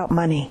not about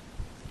money.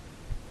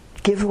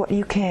 Give what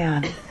you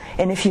can,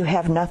 And if you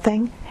have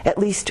nothing, at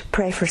least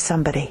pray for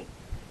somebody.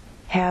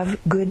 Have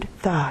good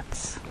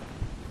thoughts.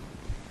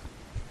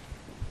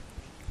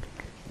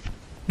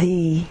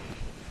 The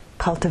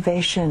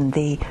cultivation,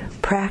 the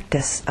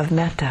practice of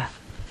metta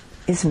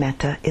is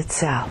metta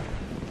itself.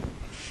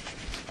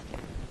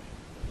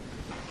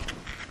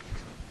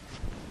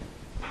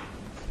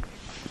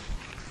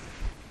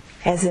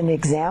 As an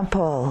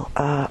example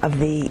of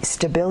the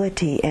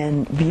stability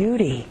and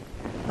beauty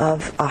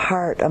of a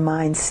heart, a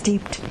mind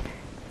steeped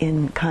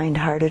in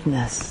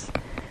kind-heartedness,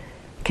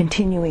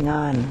 continuing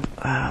on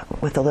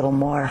with a little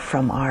more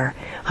from our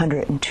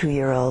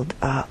 102-year-old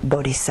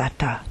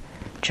Bodhisattva,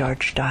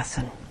 George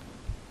Dawson.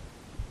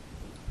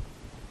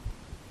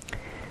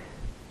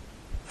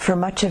 For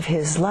much of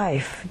his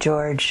life,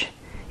 George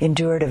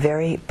endured a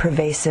very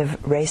pervasive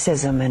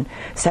racism and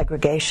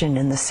segregation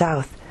in the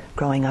South,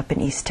 growing up in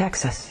East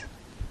Texas.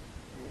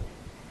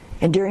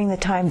 And during the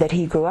time that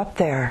he grew up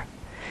there,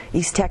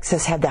 East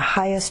Texas had the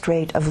highest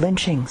rate of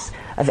lynchings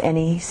of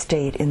any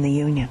state in the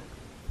Union.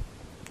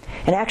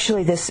 And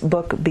actually this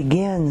book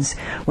begins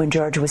when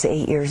George was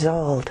 8 years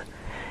old,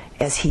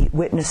 as he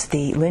witnessed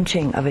the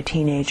lynching of a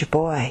teenage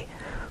boy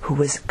who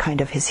was kind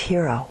of his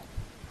hero.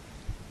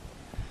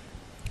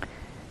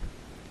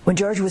 When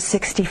George was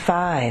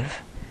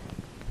 65,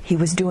 he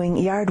was doing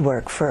yard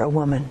work for a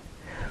woman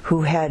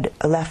who had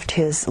left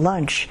his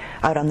lunch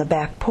out on the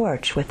back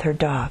porch with her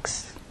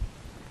dogs.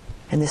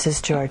 And this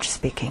is George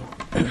speaking.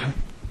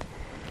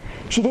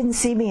 She didn't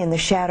see me in the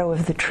shadow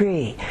of the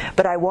tree,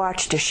 but I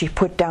watched as she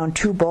put down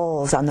 2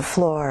 bowls on the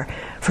floor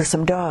for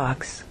some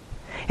dogs,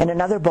 and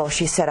another bowl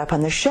she set up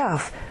on the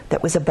shelf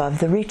that was above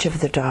the reach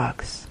of the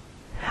dogs.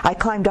 I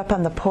climbed up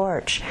on the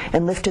porch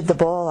and lifted the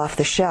bowl off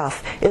the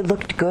shelf. It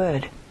looked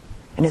good,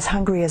 and as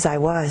hungry as I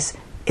was,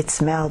 it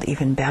smelled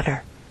even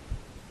better.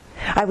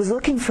 I was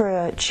looking for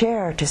a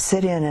chair to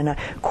sit in and a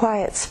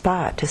quiet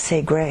spot to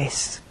say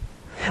grace,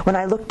 when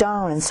I looked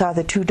down and saw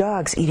the 2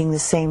 dogs eating the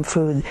same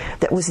food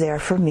that was there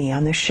for me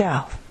on the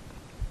shelf.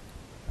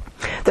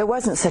 There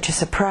wasn't such a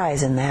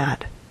surprise in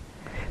that.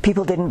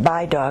 People didn't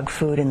buy dog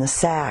food in the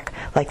sack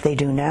like they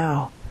do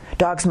now.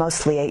 Dogs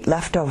mostly ate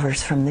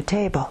leftovers from the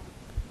table.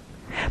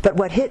 But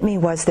what hit me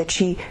was that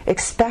she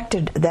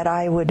expected that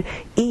I would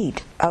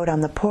eat out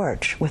on the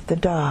porch with the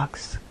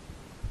dogs.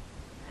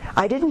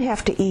 I didn't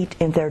have to eat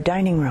in their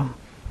dining room,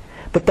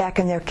 but back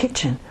in their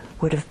kitchen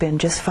would have been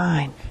just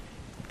fine.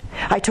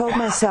 I told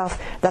myself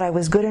that I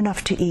was good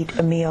enough to eat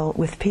a meal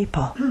with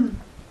people,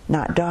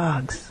 not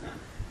dogs.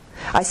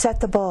 I set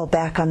the bowl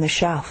back on the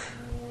shelf.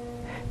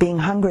 Being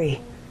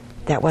hungry,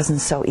 that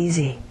wasn't so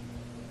easy.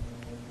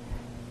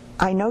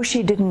 I know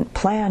she didn't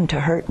plan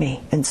to hurt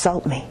me,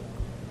 insult me.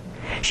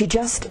 She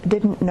just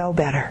didn't know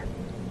better.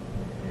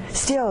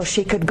 Still,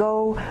 she could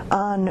go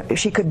on,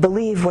 she could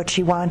believe what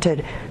she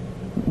wanted,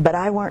 but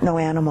I weren't no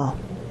animal,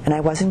 and I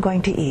wasn't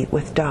going to eat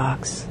with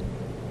dogs.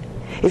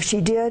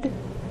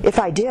 If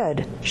I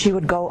did, she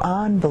would go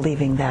on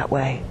believing that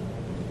way.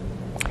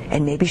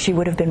 And maybe she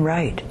would have been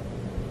right.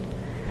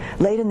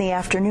 Late in the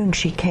afternoon,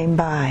 she came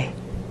by.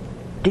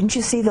 "Didn't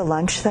you see the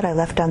lunch that I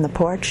left on the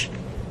porch?"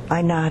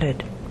 I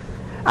nodded.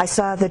 "I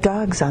saw the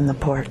dogs on the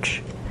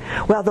porch."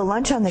 "Well, the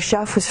lunch on the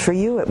shelf was for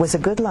you. It was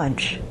a good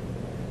lunch."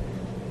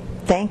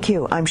 "Thank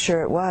you, I'm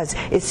sure it was.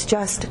 It's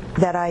just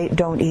that I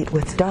don't eat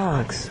with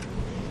dogs."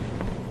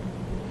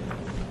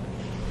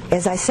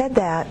 As I said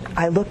that,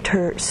 I looked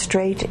her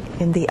straight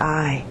in the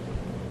eye.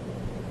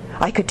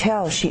 I could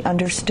tell she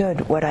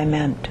understood what I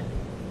meant.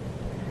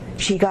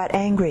 She got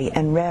angry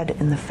and red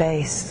in the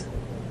face.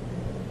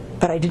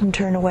 But I didn't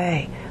turn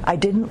away. I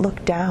didn't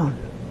look down.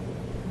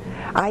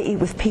 I eat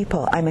with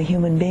people. I'm a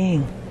human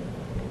being.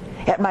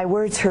 At my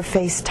words, her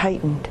face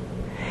tightened,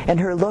 and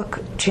her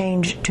look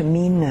changed to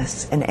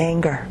meanness and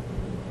anger.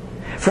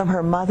 From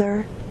her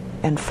mother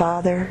and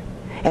father,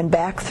 and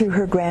back through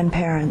her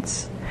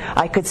grandparents,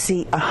 I could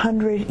see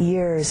 100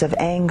 years of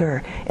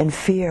anger and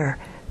fear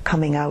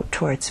coming out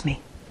towards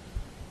me.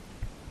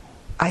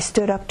 I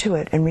stood up to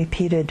it and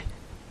repeated,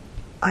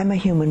 "I'm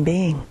a human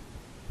being."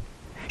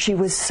 She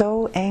was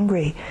so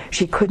angry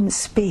she couldn't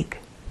speak.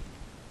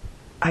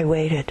 I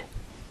waited.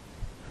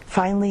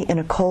 Finally, in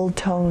a cold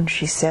tone,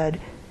 she said,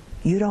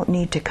 "You don't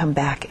need to come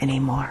back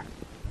anymore."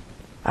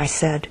 I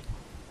said,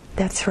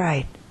 "That's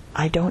right,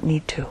 I don't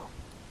need to."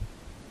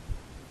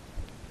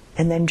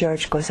 And then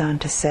George goes on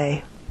to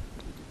say,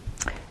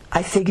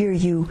 "I figure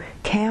you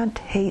can't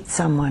hate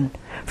someone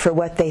for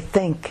what they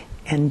think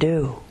and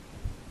do,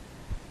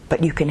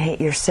 but you can hate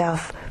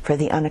yourself for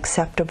the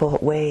unacceptable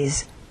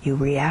ways you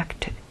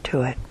react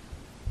to it."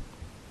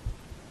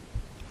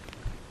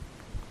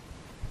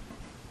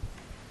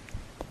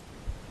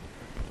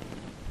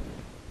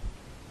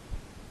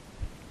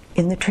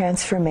 In the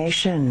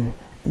transformation,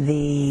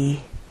 the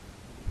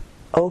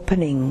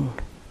opening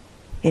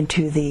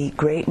into the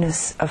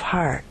greatness of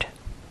heart,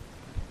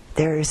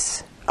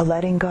 there's a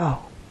letting go,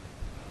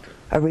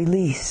 a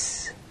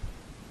release,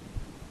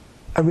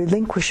 a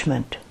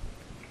relinquishment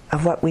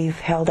of what we've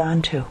held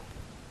on to,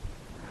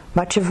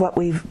 much of what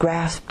we've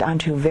grasped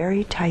onto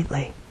very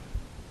tightly.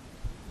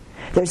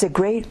 there's a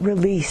great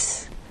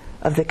release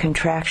of the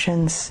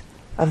contractions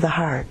of the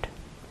heart.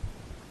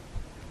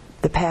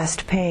 The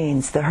past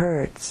pains, the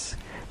hurts,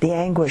 the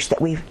anguish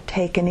that we've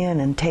taken in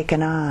and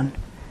taken on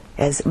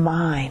as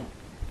mine,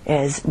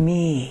 as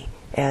me,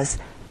 as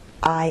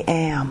I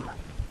am.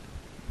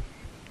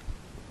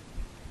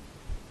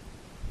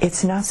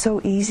 It's not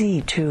so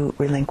easy to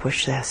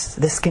relinquish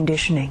this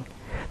conditioning,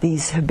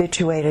 these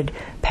habituated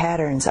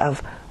patterns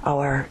of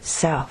our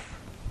self.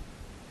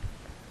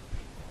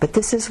 But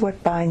this is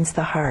what binds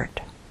the heart.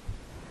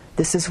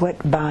 This is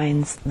what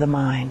binds the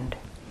mind.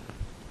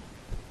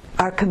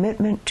 Our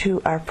commitment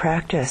to our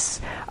practice,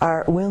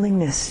 our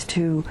willingness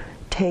to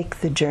take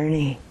the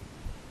journey,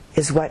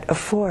 is what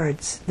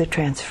affords the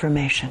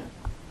transformation.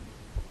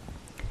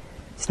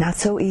 It's not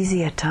so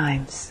easy at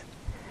times,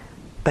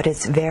 but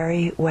it's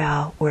very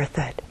well worth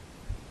it.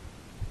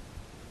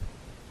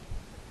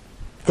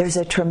 There's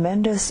a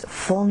tremendous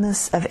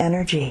fullness of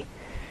energy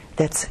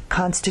that's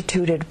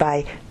constituted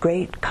by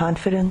great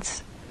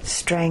confidence,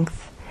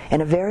 strength,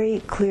 and a very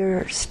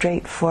clear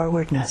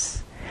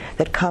straightforwardness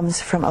that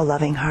comes from a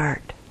loving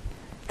heart,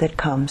 that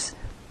comes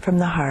from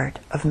the heart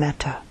of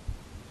Metta.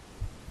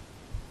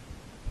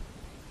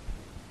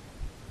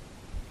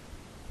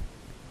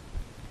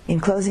 In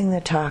closing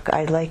the talk,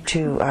 I'd like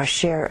to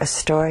share a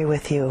story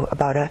with you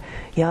about a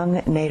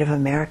young Native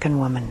American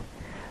woman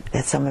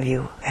that some of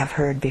you have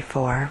heard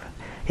before.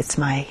 It's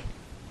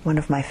one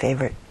of my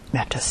favorite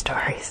Metta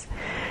stories.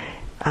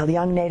 A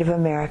young Native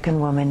American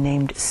woman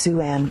named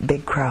Sue Ann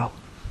Big Crow.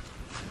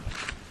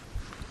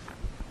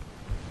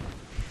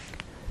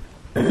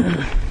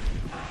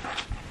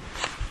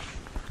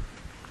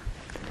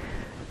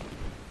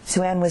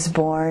 Sue Ann was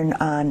born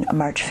on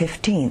March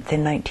 15th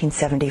in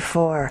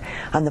 1974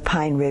 on the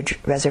Pine Ridge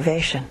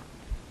Reservation.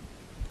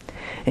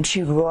 And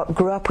she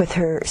grew up with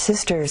her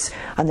sisters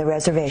on the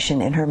reservation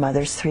in her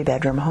mother's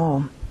 3-bedroom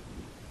home.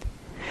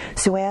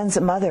 Sue Ann's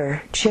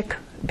mother, Chick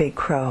Big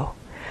Crow,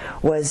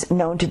 was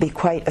known to be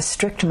quite a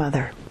strict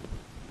mother.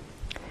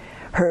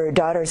 Her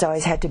daughters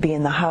always had to be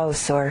in the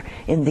house or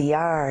in the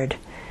yard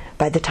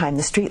by the time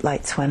the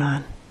streetlights went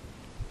on.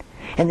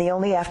 And the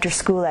only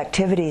after-school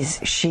activities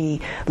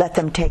she let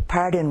them take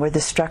part in were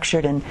the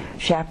structured and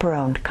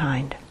chaperoned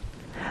kind.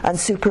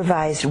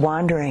 Unsupervised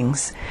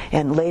wanderings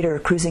and later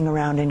cruising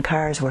around in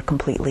cars were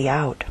completely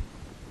out.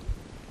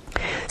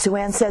 Sue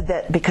Ann said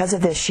that because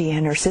of this, she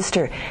and her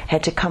sister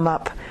had to come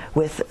up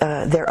with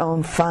their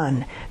own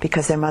fun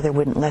because their mother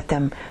wouldn't let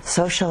them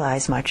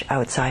socialize much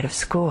outside of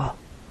school.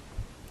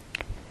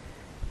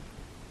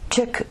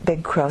 Chick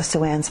Big Crow,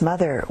 Sue Ann's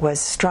mother, was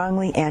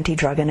strongly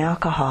anti-drug and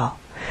alcohol,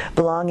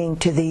 belonging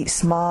to the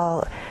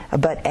small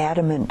but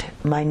adamant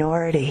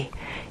minority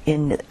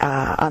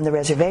on the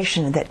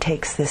reservation that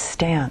takes this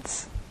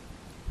stance.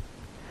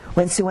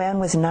 When Sue Ann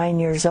was 9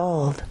 years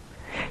old,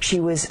 she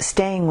was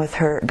staying with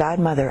her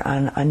godmother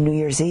on New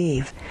Year's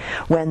Eve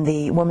when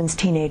the woman's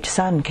teenage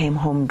son came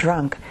home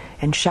drunk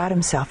and shot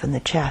himself in the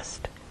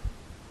chest.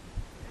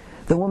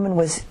 The woman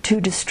was too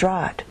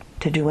distraught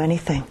to do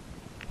anything.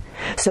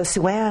 So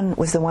Sue Ann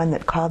was the one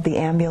that called the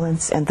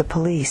ambulance and the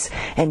police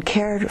and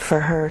cared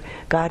for her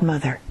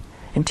godmother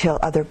until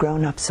other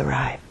grown-ups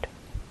arrived.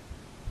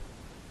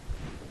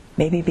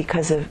 Maybe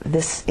because of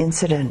this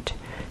incident,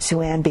 Sue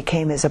Ann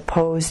became as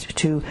opposed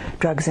to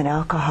drugs and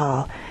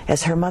alcohol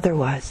as her mother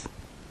was.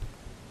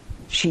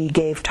 She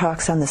gave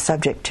talks on the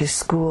subject to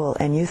school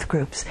and youth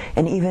groups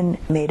and even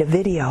made a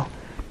video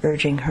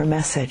urging her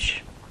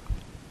message.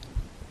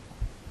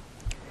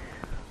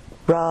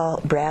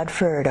 Raul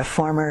Bradford, a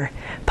former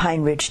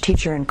Pine Ridge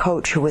teacher and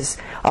coach who was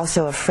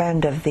also a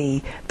friend of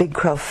the Big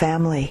Crow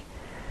family,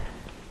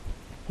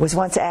 was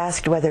once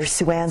asked whether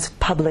Sue Ann's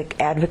public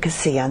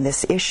advocacy on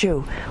this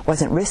issue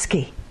wasn't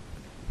risky,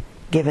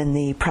 given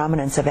the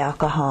prominence of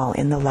alcohol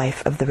in the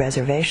life of the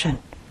reservation.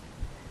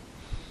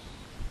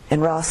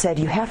 And Raul said,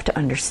 "You have to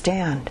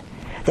understand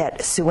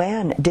that Sue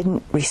Ann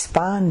didn't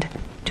respond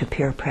to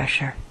peer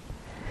pressure.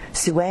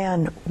 Sue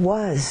Ann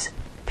was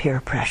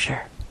peer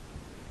pressure.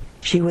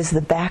 She was the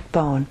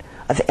backbone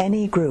of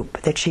any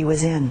group that she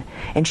was in,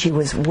 and she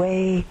was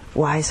way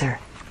wiser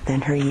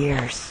than her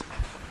years."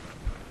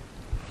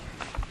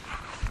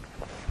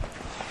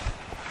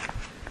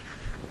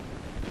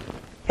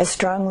 As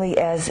strongly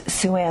as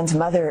Sue Ann's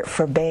mother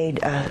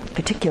forbade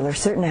particular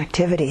certain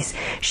activities,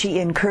 she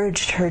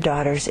encouraged her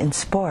daughters in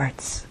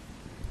sports.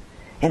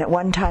 And at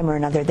one time or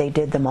another, they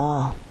did them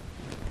all.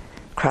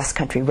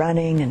 Cross-country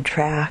running and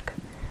track,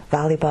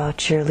 volleyball,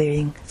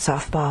 cheerleading,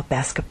 softball,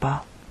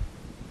 basketball.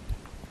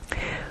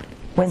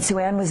 When Sue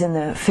Ann was in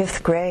the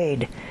 5th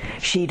grade,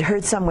 she'd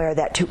heard somewhere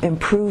that to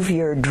improve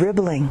your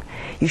dribbling,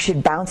 you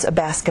should bounce a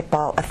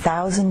basketball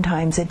 1,000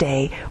 times a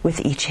day with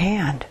each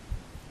hand.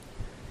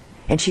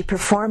 And she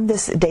performed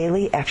this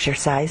daily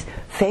exercise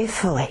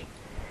faithfully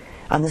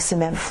on the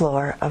cement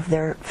floor of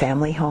their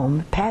family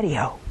home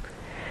patio,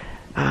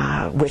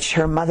 which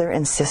her mother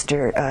and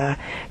sister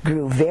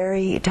grew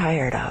very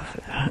tired of,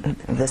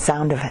 the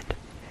sound of it.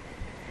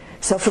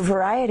 So for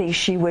variety,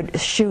 she would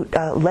shoot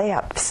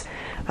layups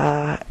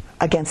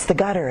against the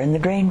gutter and the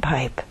drain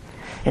pipe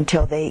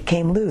until they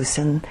came loose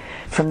and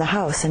from the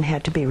house and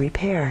had to be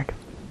repaired.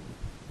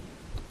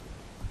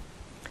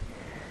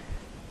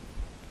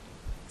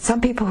 Some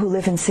people who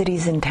live in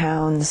cities and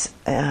towns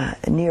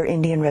near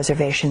Indian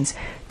reservations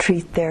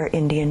treat their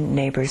Indian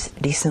neighbors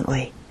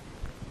decently.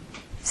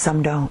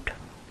 Some don't.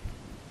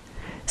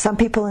 Some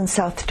people in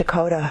South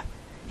Dakota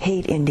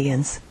hate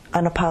Indians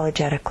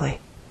unapologetically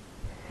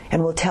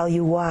and will tell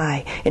you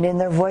why. And in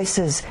their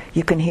voices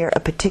you can hear a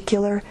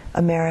particular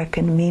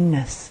American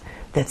meanness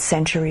that's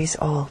centuries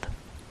old.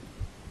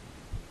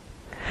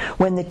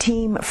 When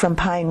teams from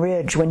Pine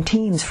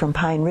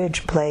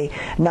Ridge play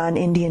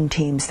non-Indian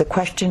teams, the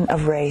question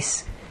of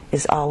race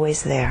is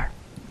always there.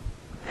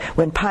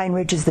 When Pine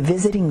Ridge is the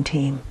visiting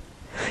team,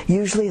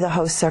 usually the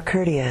hosts are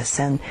courteous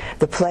and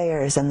the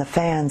players and the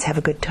fans have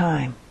a good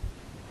time.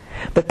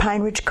 But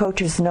Pine Ridge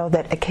coaches know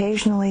that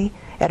occasionally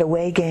at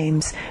away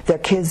games their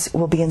kids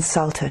will be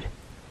insulted.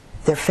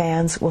 Their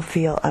fans will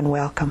feel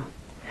unwelcome.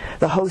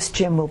 The host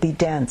gym will be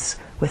dense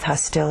with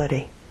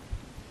hostility.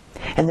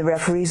 And the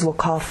referees will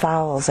call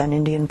fouls on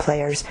Indian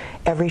players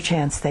every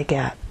chance they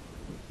get.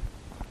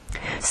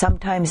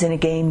 Sometimes in a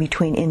game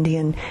between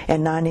Indian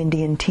and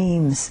non-Indian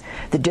teams,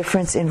 the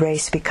difference in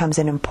race becomes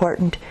an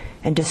important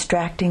and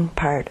distracting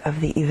part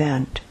of the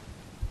event.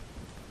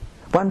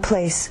 One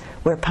place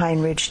where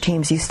Pine Ridge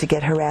teams used to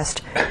get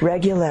harassed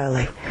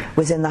regularly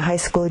was in the high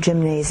school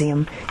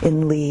gymnasium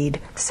in Lead,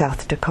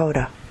 South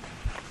Dakota.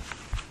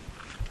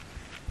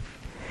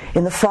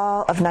 In the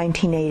fall of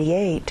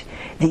 1988,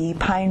 the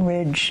Pine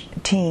Ridge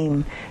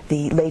team,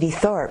 the Lady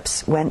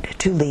Thorpes, went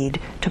to Lead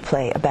to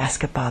play a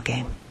basketball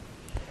game.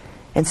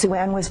 And Sue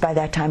Ann was by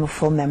that time a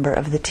full member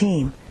of the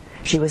team.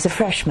 She was a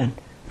freshman,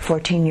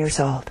 14 years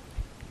old.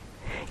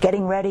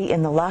 Getting ready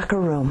in the locker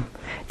room,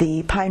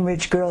 the Pine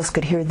Ridge girls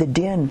could hear the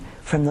din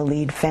from the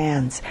Lead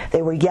fans.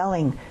 They were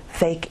yelling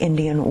fake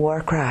Indian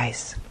war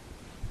cries.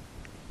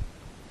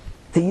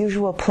 The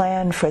usual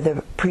plan for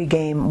the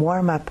pregame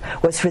warm-up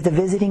was for the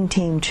visiting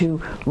team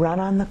to run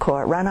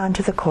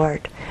onto the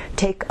court,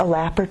 take a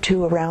lap or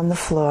two around the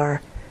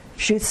floor,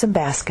 shoot some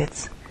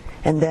baskets,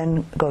 and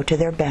then go to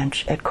their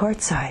bench at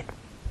courtside.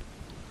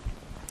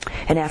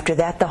 And after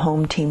that, the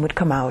home team would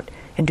come out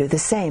and do the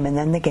same, and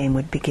then the game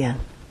would begin.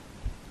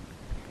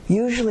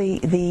 Usually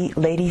the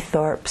Lady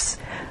Thorpes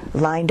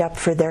lined up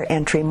for their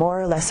entry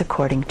more or less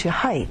according to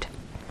height,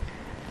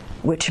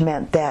 which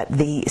meant that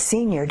the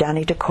senior,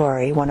 Donnie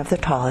DeCory, one of the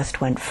tallest,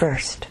 went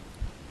first.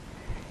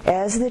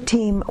 As the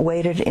team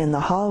waited in the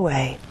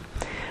hallway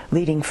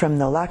leading from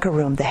the locker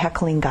room, the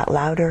heckling got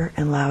louder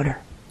and louder.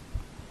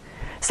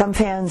 Some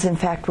fans, in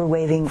fact, were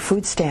waving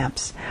food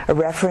stamps, a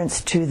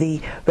reference to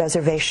the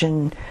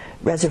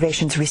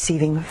reservations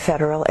receiving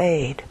federal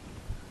aid.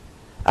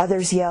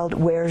 Others yelled,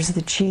 "Where's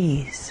the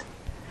cheese?"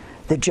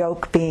 The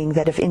joke being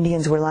that if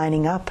Indians were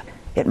lining up,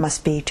 it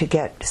must be to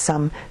get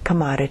some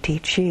commodity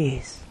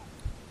cheese.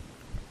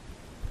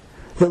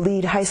 The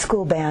Lead high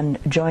school band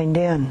joined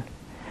in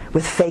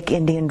with fake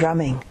Indian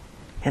drumming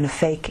and a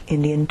fake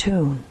Indian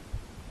tune.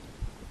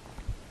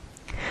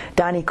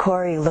 Donnie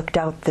Corey looked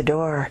out the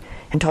door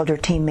and told her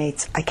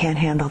teammates, "I can't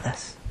handle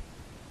this."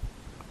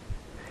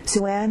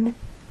 Sue Ann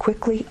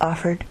quickly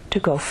offered to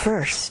go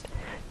first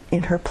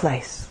in her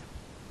place.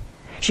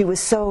 She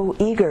was so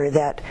eager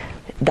that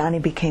Donnie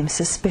became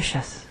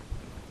suspicious.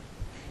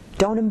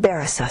 "Don't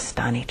embarrass us,"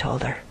 Donnie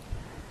told her.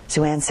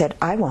 Sue Ann said,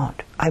 I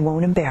won't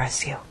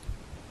embarrass you."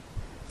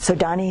 So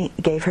Donnie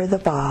gave her the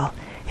ball,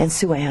 and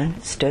Sue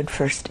Ann stood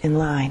first in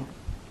line.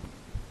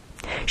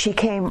 She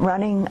came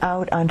running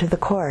out onto the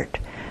court,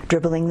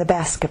 dribbling the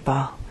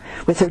basketball,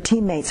 with her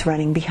teammates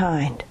running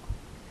behind.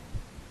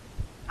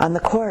 On the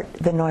court,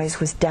 the noise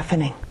was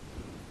deafening.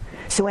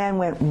 Sue Ann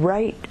went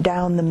right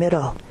down the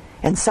middle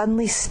and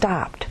suddenly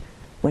stopped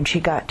when she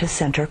got to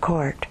center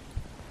court.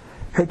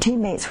 Her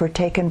teammates were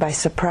taken by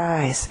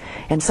surprise,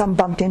 and some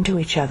bumped into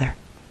each other.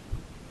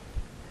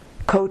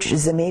 Coach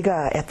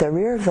Zamiga at the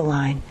rear of the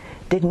line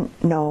didn't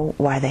know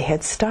why they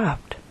had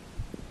stopped.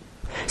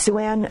 Sue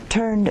Ann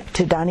turned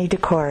to Donnie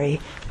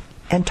DeCory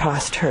and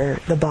tossed her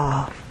the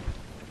ball.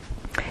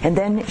 And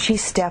then she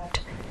stepped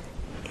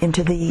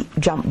into the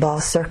jump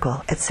ball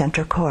circle at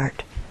center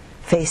court,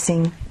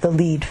 facing the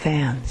Lead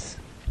fans.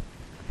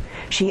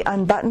 She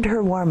unbuttoned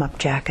her warm-up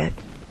jacket,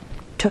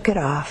 took it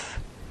off,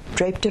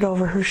 draped it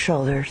over her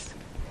shoulders,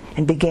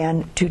 and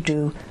began to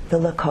do the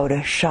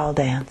Lakota shawl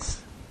dance.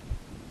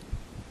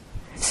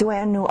 Sue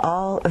Ann knew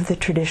all of the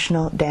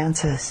traditional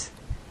dances.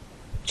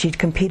 She'd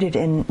competed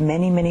in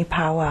many, many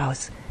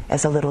powwows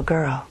as a little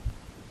girl.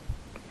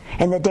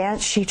 And the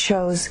dance she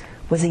chose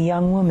was a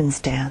young woman's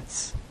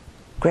dance,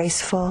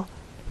 graceful,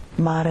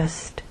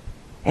 modest,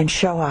 and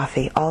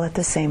show-offy all at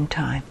the same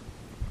time.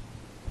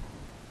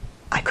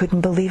 I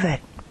couldn't believe it.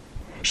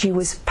 She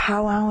was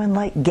powwowing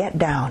like Get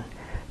Down,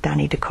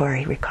 Donnie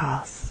DeCory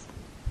recalls.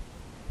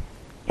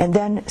 And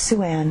then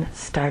Sue Ann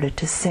started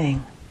to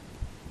sing.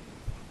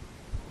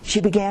 She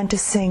began to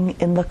sing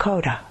in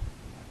Lakota,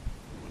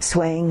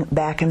 swaying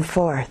back and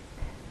forth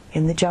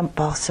in the jump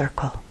ball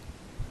circle,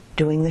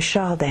 doing the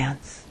shawl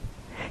dance.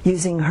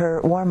 using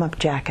her warm-up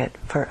jacket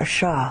for a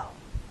shawl.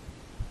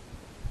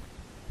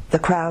 The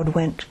crowd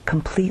went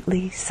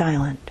completely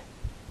silent.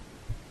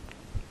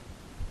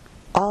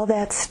 All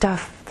that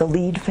stuff the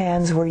lead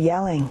fans were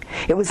yelling,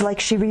 it was like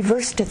she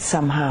reversed it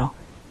somehow,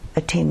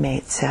 a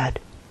teammate said.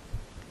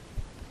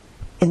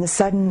 In the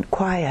sudden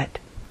quiet,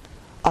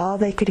 all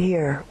they could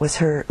hear was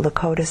her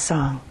Lakota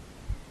song.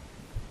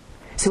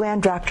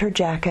 Sue-Ann dropped her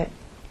jacket,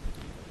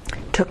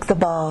 took the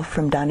ball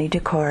from Donnie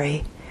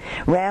DeCory,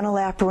 ran a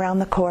lap around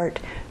the court,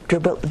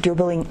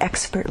 dribbling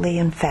expertly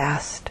and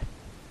fast,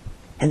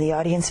 and the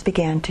audience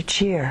began to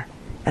cheer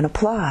and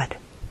applaud.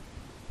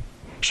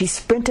 She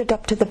sprinted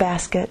up to the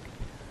basket,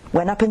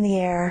 went up in the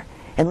air,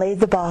 and laid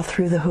the ball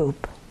through the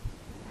hoop,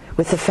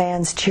 with the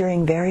fans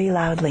cheering very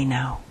loudly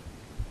now.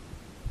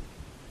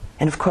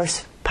 And of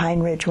course,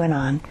 Pine Ridge went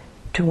on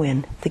to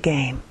win the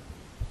game.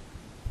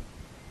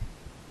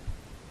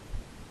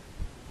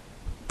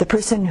 The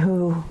person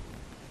who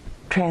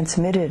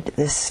transmitted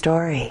this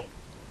story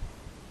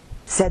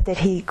said that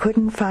he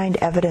couldn't find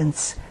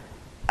evidence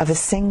of a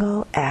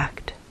single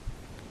act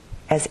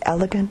as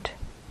elegant,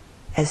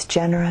 as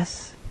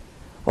generous,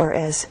 or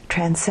as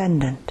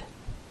transcendent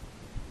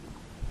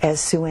as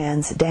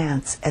Sue-Ann's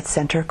dance at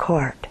center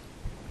court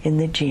in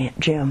the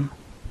gym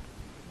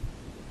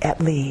at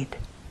Lead.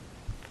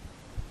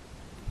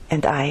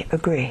 And I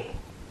agree.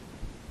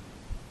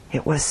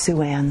 It was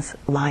Sue-Ann's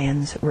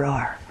lion's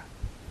roar.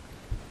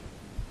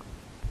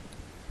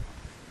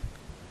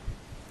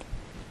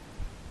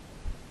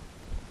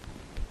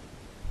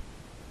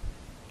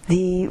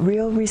 The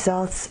real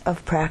results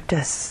of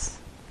practice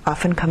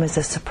often come as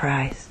a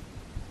surprise.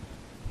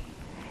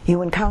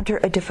 You encounter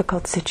a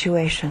difficult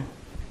situation.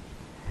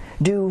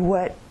 Do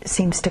what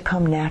seems to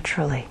come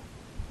naturally.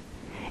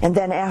 And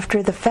then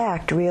after the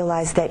fact,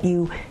 realize that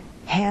you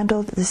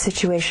handled the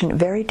situation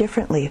very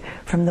differently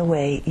from the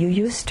way you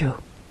used to.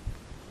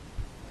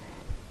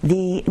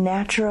 The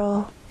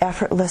natural,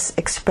 effortless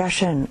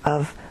expression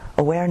of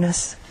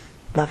awareness,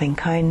 loving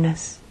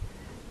kindness,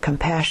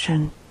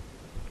 compassion,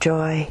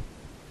 joy,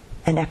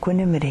 and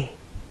equanimity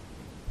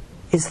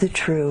is the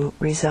true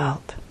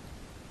result.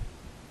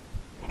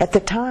 At the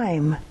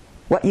time,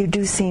 what you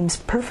do seems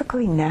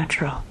perfectly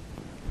natural.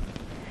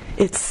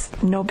 It's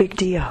no big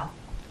deal.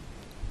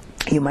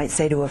 You might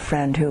say to a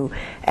friend who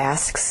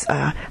asks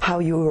how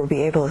you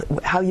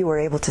were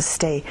able to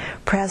stay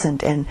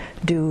present and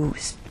do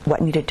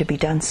what needed to be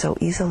done so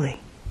easily.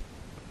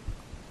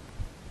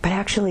 But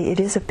actually, it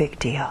is a big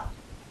deal.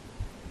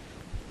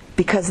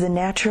 Because the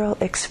natural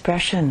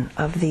expression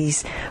of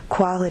these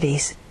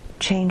qualities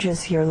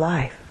changes your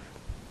life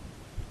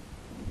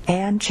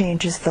and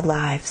changes the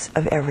lives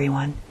of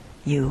everyone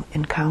you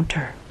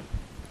encounter.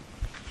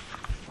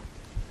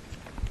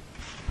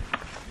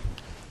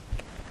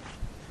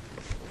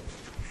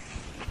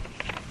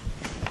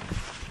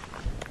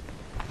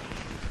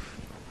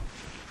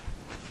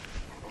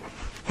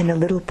 In a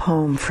little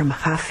poem from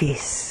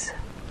Hafiz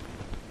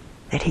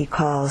that he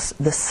calls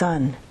 "The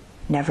Sun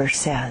Never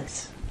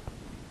Says."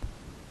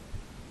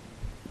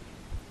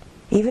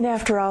 Even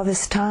after all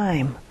this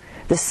time,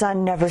 the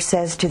sun never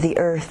says to the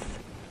earth,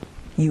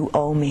 "You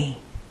owe me."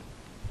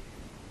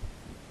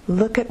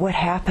 Look at what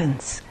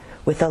happens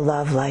with a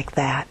love like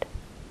that.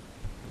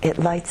 It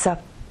lights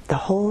up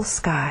the whole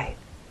sky.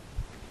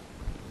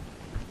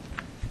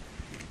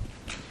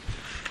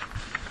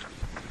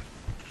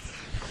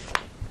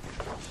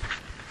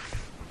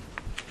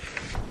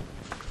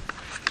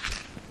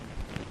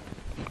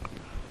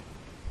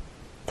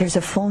 There's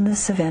a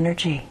fullness of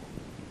energy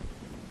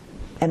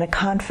and a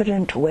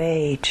confident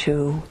way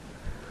to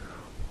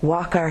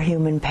walk our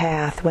human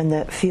path when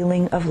the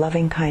feeling of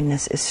loving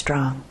kindness is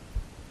strong.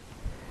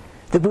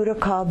 The Buddha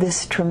called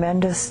this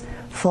tremendous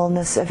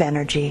fullness of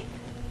energy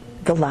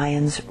the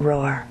lion's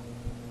roar.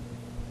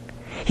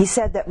 He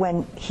said that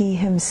when he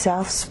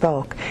himself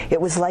spoke,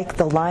 it was like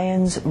the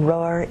lion's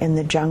roar in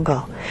the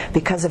jungle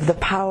because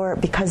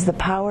the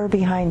power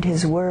behind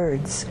his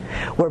words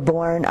were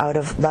born out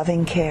of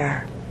loving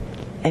care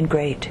and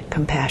great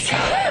compassion.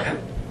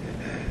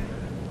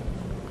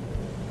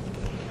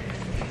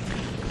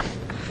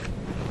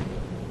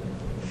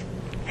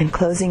 And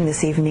closing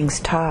this evening's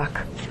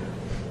talk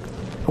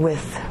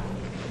with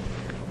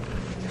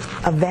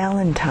a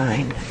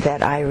valentine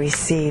that I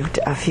received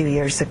a few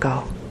years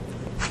ago.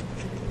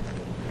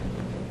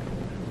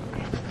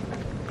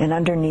 And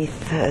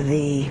underneath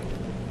the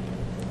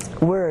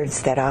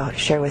words that I'll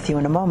share with you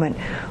in a moment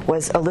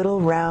was a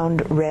little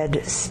round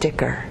red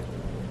sticker.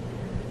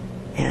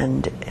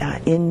 And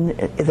in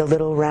the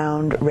little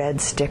round red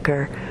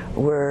sticker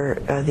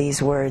were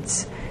these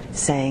words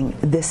saying,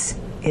 "This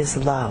is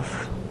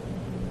love."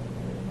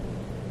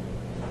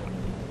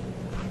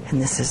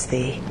 And this is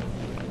the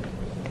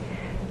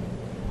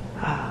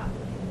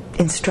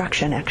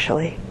instruction,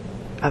 actually,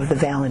 of the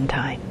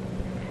Valentine.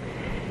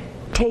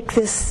 Take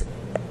this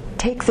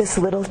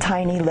little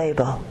tiny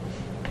label,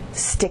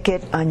 stick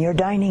it on your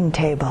dining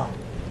table,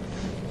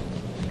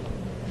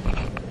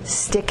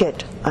 stick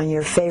it on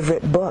your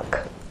favorite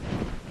book,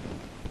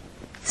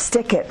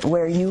 Stick it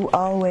where you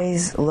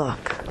always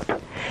look.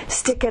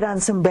 Stick it on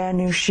some brand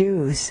new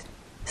shoes.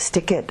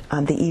 Stick it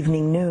on the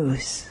evening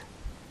news.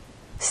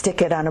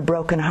 Stick it on a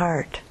broken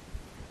heart.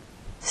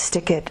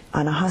 Stick it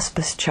on a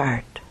hospice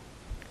chart.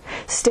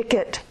 Stick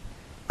it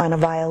on a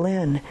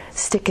violin.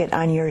 Stick it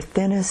on your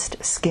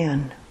thinnest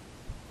skin.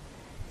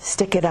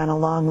 Stick it on a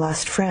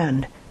long-lost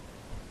friend.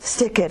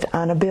 Stick it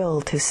on a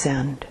bill to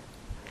send.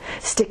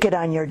 Stick it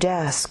on your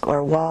desk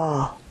or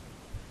wall.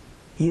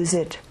 Use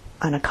it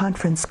on a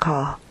conference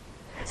call.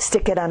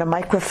 Stick it on a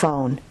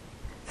microphone.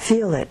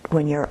 Feel it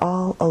when you're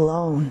all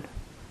alone.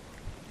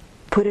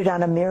 Put it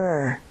on a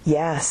mirror,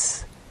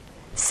 yes.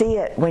 See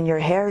it when your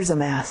hair's a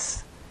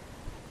mess.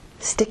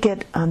 Stick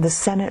it on the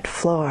Senate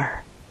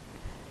floor.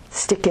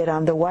 Stick it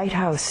on the White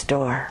House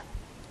door.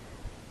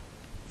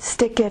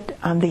 Stick it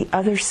on the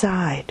other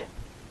side.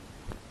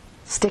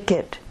 Stick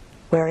it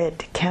where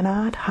it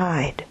cannot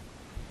hide.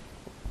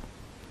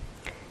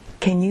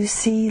 Can you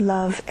see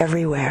love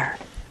everywhere?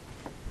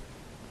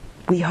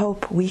 We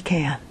hope we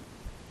can.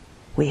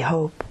 We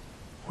hope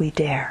we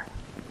dare.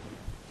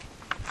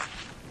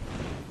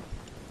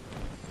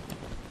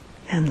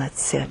 And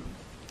let's sit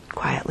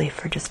quietly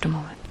for just a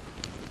moment.